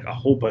have like a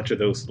whole bunch of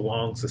those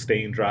long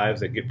sustained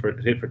drives that get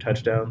hit for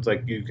touchdowns.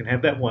 Like, you can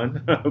have that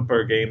one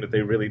per game that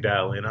they really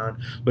dial in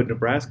on, but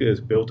Nebraska is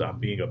built on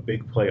being a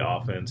big play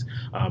offense,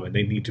 and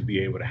they need to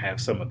be able to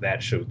have some of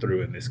that show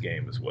through in this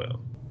game as well.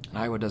 And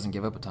Iowa doesn't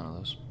give up a ton of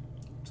those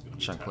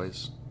chunk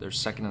plays. They're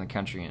second in the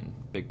country in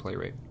big play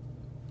rate.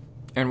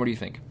 Aaron, what do you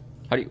think?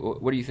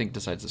 What do you think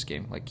decides this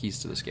game? Like, keys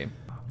to this game?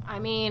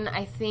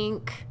 I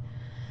think...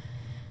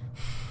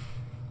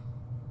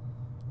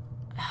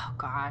 Oh,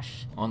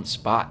 gosh. On the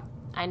spot.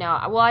 I know.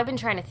 Well, I've been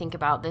trying to think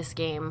about this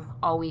game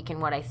all week and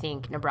what I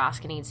think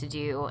Nebraska needs to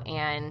do,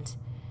 and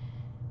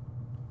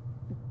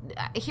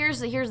here's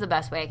the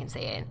best way I can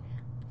say it.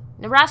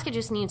 Nebraska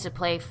just needs to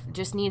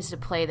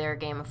play their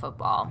game of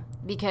football,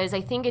 because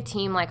I think a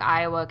team like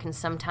Iowa can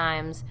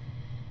sometimes...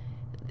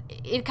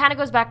 It kind of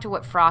goes back to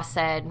what Frost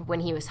said when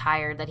he was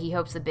hired, that he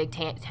hopes the Big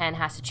Ten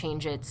has to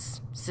change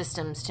its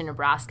systems to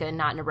Nebraska,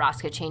 not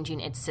Nebraska changing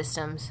its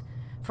systems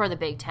for the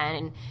Big Ten.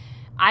 And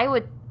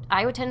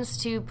Iowa tends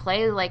to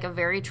play like a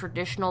very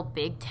traditional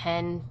Big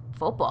Ten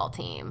football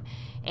team.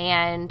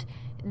 And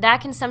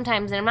that can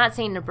sometimes, and I'm not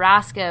saying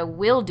Nebraska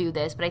will do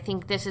this, but I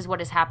think this is what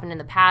has happened in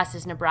the past,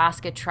 is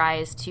Nebraska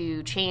tries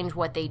to change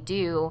what they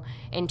do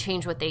and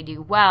change what they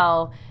do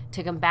well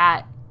to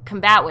combat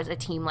what a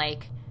team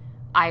like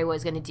Iowa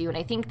is going to do. And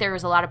I think there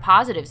was a lot of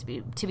positives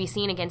to be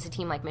seen against a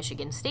team like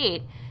Michigan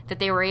State, that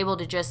they were able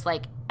to just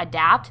like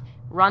adapt,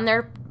 run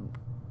their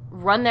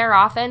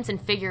offense and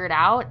figure it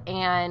out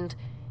and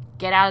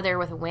get out of there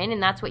with a win.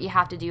 And that's what you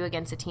have to do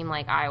against a team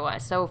like Iowa.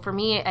 So for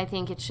me, I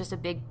think it's just a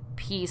big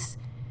piece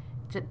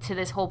to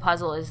this whole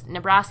puzzle, is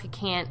Nebraska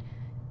can't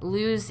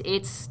lose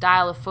its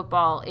style of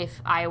football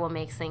if Iowa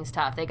makes things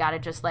tough. They got to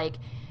just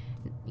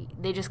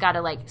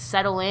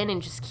settle in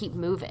and just keep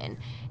moving.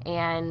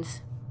 And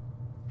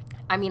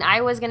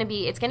Iowa's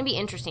it's going to be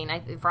interesting.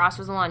 Frost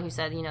was the one who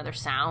said, they're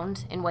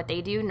sound in what they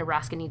do.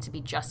 Nebraska needs to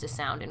be just as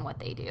sound in what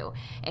they do.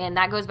 And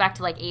that goes back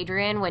to like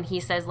Adrian when he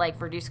says like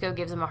Verduzco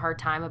gives him a hard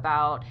time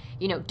about,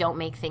 don't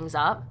make things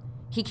up.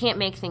 He can't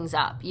make things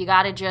up. You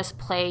got to just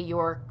play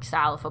your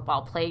style of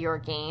football, play your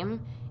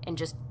game, and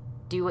just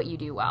do what you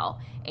do well.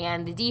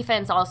 And the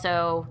defense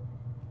also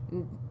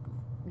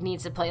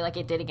needs to play like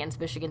it did against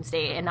Michigan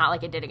State and not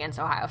like it did against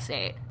Ohio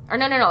State. Or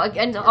no,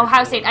 and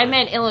Ohio State. I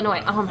meant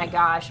Illinois. Oh my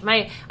gosh,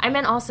 I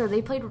meant also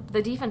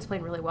the defense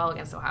played really well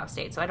against Ohio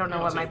State. So I don't know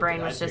what my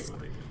brain was just.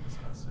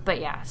 But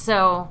yeah,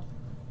 so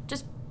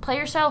just play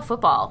your style of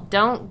football.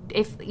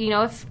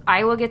 If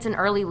Iowa gets an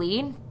early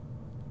lead,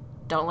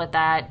 don't let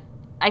that.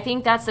 I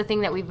think that's the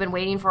thing that we've been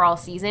waiting for all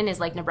season is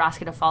like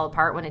Nebraska to fall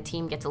apart when a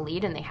team gets a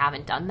lead, and they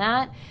haven't done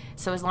that.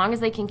 So as long as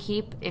they can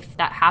if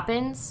that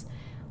happens,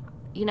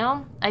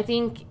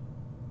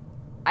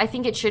 I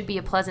think it should be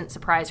a pleasant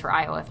surprise for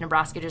Iowa if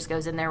Nebraska just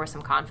goes in there with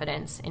some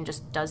confidence and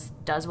just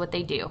does what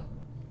they do.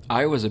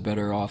 Iowa's a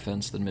better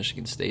offense than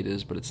Michigan State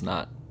is, but it's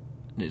not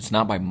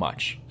by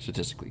much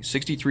statistically.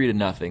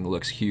 63-0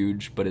 looks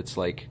huge, but it's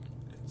like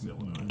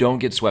don't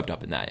get swept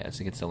up in that. Yeah, it's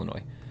against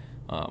Illinois.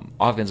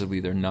 Offensively,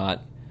 they're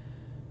not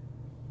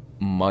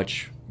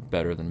much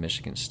better than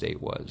Michigan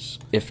State was.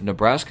 If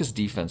Nebraska's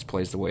defense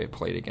plays the way it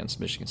played against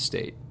Michigan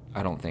State,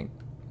 I don't think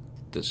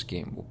this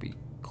game will be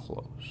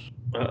close.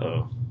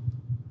 Uh-oh.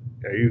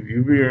 Yeah,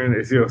 you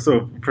veering,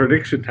 so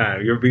prediction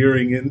time. You're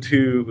veering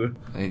into...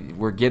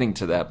 We're getting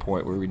to that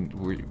point where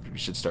we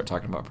should start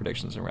talking about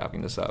predictions and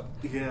wrapping this up.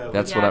 Yeah,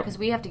 because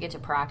we have to get to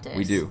practice.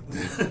 We do.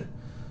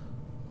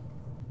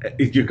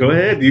 You go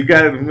ahead. You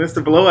got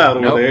Mr. Blowout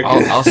over there.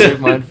 I'll save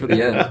mine for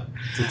the end.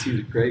 It's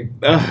a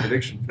great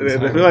prediction.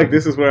 I feel like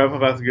this is where I'm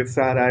about to get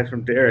side-eyed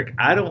from Derek.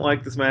 I don't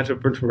like this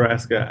matchup for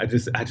Nebraska. I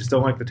just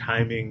don't like the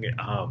timing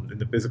and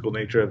the physical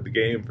nature of the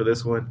game for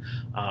this one.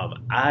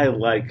 I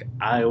like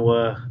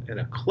Iowa in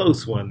a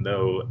close one,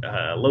 though.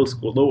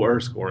 Lower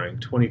scoring,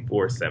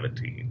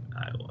 24-17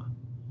 Iowa.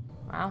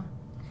 Wow.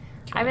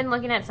 I've been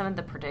looking at some of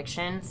the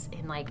predictions,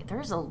 and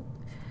there's a...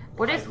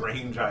 What is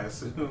range? I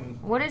assume.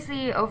 What is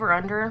the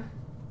over/under?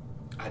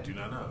 I do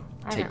not know.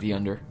 Take the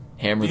under.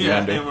 Hammer the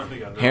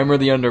under. Hammer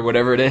the under.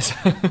 Whatever it is.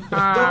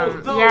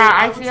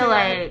 I feel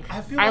like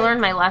I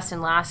learned my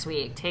lesson last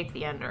week. Take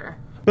the under.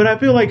 But I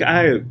feel like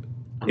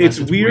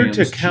it's weird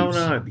to count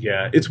on.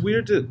 Yeah, it's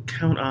weird to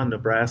count on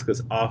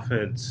Nebraska's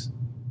offense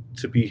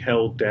to be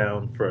held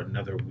down for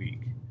another week.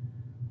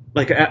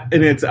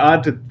 And it's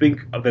odd to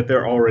think that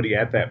they're already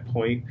at that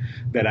point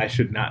that I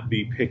should not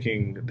be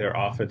picking their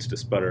offense to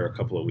sputter a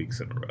couple of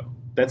weeks in a row.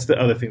 That's the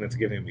other thing that's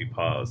giving me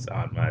pause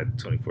on my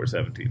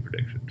 24-17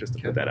 prediction, just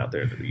to put that out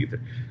there into the ether.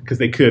 Because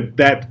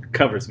that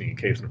covers me in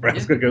case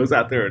Nebraska goes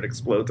out there and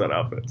explodes on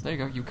offense. There you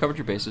go. You covered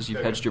your bases.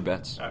 You've hedged your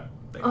bets.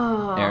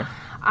 Aaron?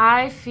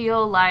 I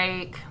feel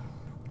like...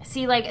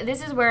 See,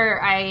 this is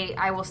where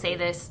I will say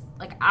this.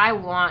 I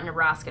want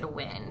Nebraska to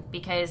win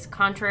because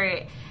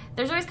contrary...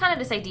 There's always kind of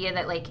this idea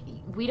that,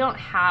 we don't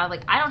have...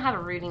 I don't have a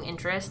rooting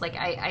interest.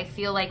 I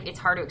feel like it's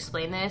hard to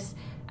explain this.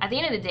 At the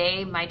end of the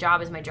day, my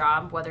job is my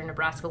job, whether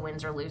Nebraska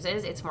wins or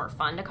loses. It's more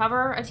fun to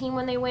cover a team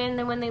when they win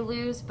than when they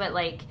lose. But,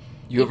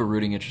 You have a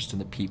rooting interest in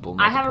the people,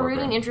 not I have the a program.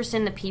 rooting interest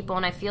in the people,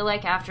 and I feel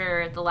like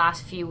after the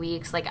last few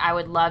weeks, I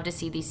would love to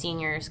see these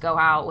seniors go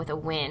out with a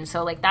win.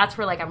 So, that's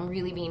where, I'm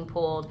really being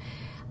pulled.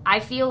 I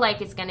feel like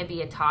it's going to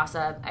be a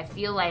toss-up. I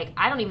feel like...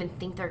 I don't even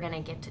think they're going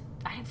to get to...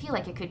 I feel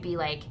like it could be,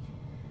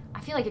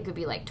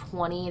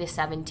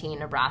 20-17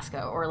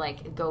 Nebraska, or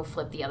go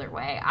flip the other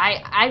way.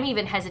 I'm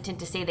even hesitant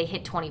to say they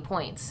hit 20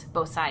 points,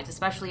 both sides,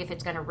 especially if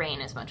it's going to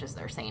rain as much as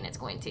they're saying it's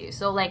going to.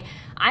 So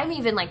I'm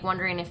even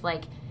wondering if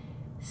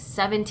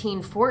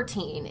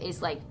 17-14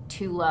 is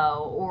too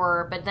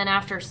low, but then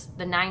after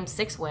the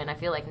 9-6 win, I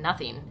feel like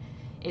nothing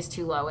is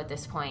too low at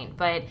this point.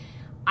 But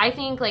I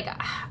think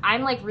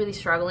I'm really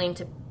struggling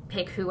to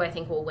pick who I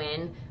think will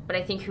win, but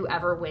I think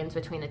whoever wins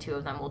between the two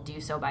of them will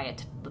do so by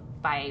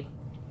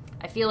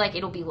I feel like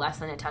it'll be less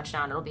than a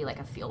touchdown. It'll be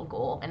a field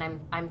goal, and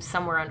I'm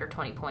somewhere under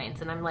 20 points.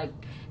 And I'm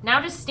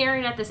now just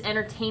staring at this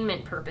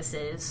entertainment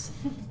purposes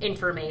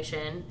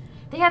information.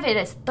 They have it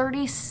as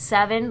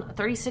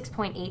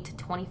 36.8 to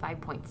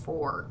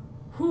 25.4.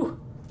 Whew.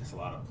 That's a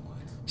lot of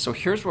points. So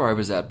here's where I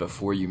was at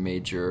before you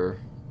made your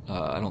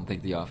I don't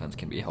think the offense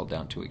can be held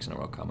down 2 weeks in a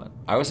row comment.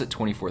 I was at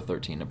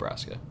 24-13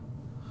 Nebraska.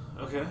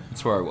 Okay.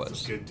 That's where I was.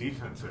 It's a good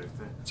defense right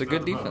there. It's a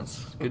good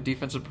defense. Good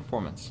defensive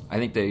performance. I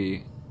think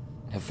they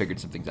have figured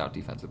some things out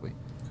defensively.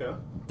 Okay.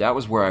 That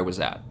was where I was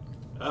at.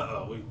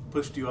 Uh-oh, we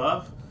pushed you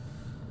off?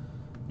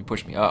 You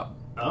pushed me up.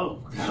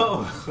 Oh,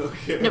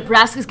 okay.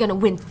 Nebraska's going to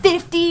win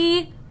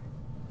 50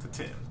 to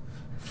 10.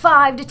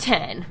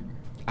 5-10.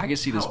 I can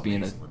see this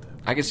being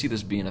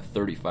a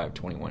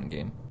 35-21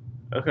 game.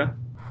 Okay.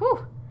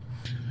 Whew.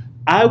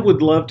 I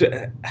would love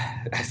to.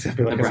 I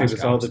feel like I say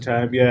this all the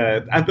time.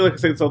 Yeah, I feel like I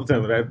say this all the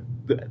time.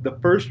 But the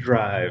first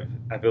drive,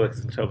 I feel like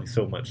it's going to tell me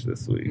so much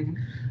this week.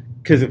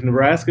 Because if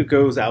Nebraska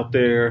goes out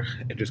there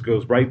and just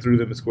goes right through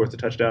them and scores the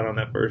touchdown on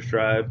that first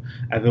drive,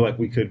 I feel like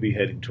we could be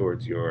heading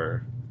towards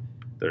your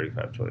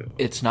 35-21.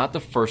 It's not the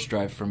first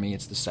drive for me.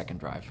 It's the second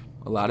drive.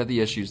 A lot of the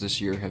issues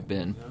this year have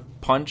been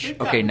punch.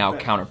 Okay, now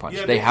counterpunch.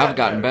 Yeah, they have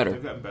gotten better.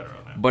 better. They've gotten better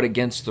on that. But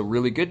against the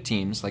really good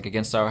teams, like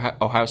against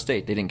Ohio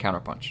State, they didn't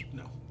counterpunch.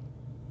 No.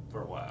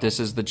 For a while. This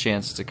is the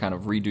chance to kind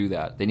of redo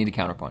that. They need to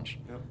counterpunch.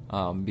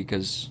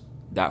 Because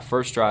that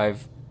first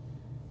drive,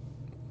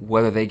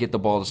 whether they get the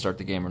ball to start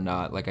the game or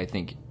not, I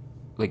think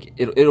like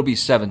it'll be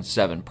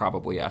 7-7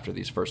 probably after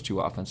these first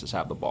two offenses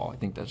have the ball. I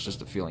think that's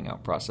just a feeling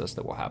out process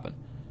that will happen.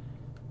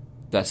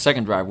 That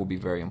second drive will be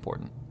very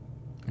important.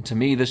 And to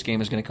me, this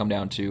game is going to come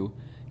down to,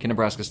 can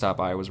Nebraska stop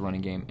Iowa's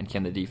running game, and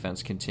can the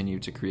defense continue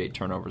to create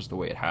turnovers the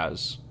way it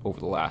has over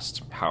the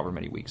last however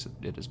many weeks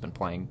it has been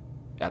playing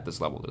at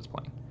this level that it's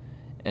playing?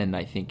 And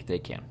I think they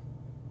can.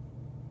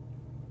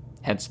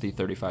 Hence the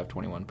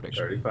 35-21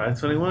 prediction.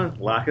 35-21.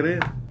 Lock it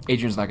in.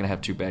 Adrian's not going to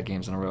have two bad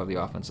games in a row. The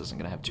offense isn't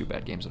going to have two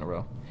bad games in a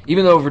row.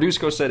 Even though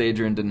Verduzco said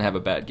Adrian didn't have a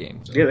bad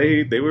game. So. Yeah,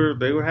 they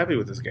were happy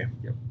with this game.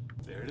 Yep.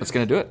 That's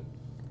going to do it.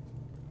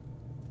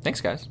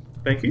 Thanks, guys.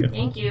 Thank you.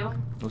 Thank you.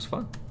 It was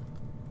fun.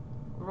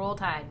 Roll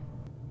Tide.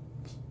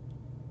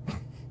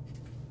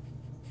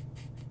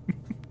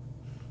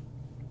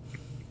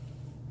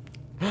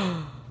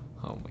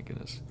 Oh my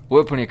goodness.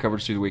 We'll have plenty of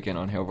coverage through the weekend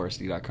on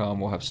HailVarsity.com.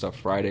 We'll have stuff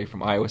Friday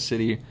from Iowa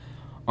City.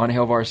 On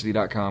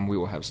HailVarsity.com, we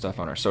will have stuff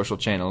on our social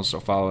channels, so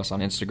follow us on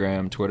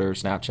Instagram, Twitter,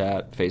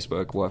 Snapchat,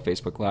 Facebook. We'll have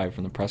Facebook Live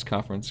from the press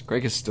conference.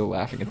 Greg is still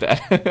laughing at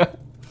that.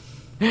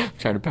 I'm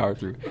trying to power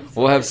through.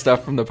 We'll have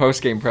stuff from the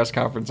post-game press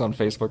conference on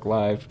Facebook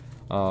Live.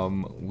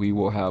 We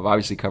will have,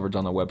 obviously, coverage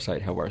on the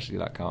website,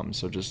 HailVarsity.com,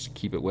 so just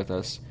keep it with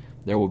us.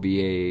 There will be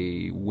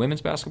a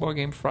women's basketball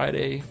game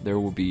Friday. There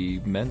will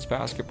be men's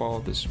basketball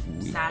this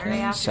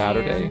weekend.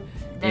 Saturday.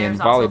 There's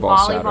and also volleyball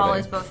Volleyball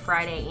is Saturday. both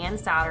Friday and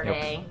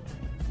Saturday.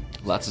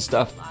 Lots of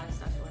stuff. A lot of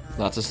stuff going on.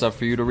 Lots of stuff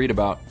for you to read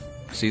about.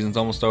 Season's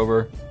almost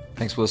over.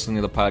 Thanks for listening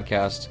to the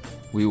podcast.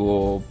 We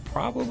will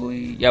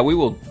we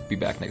will be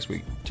back next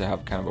week to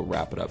have kind of a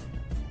wrap it up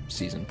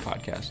season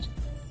podcast.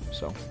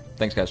 So,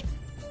 thanks guys.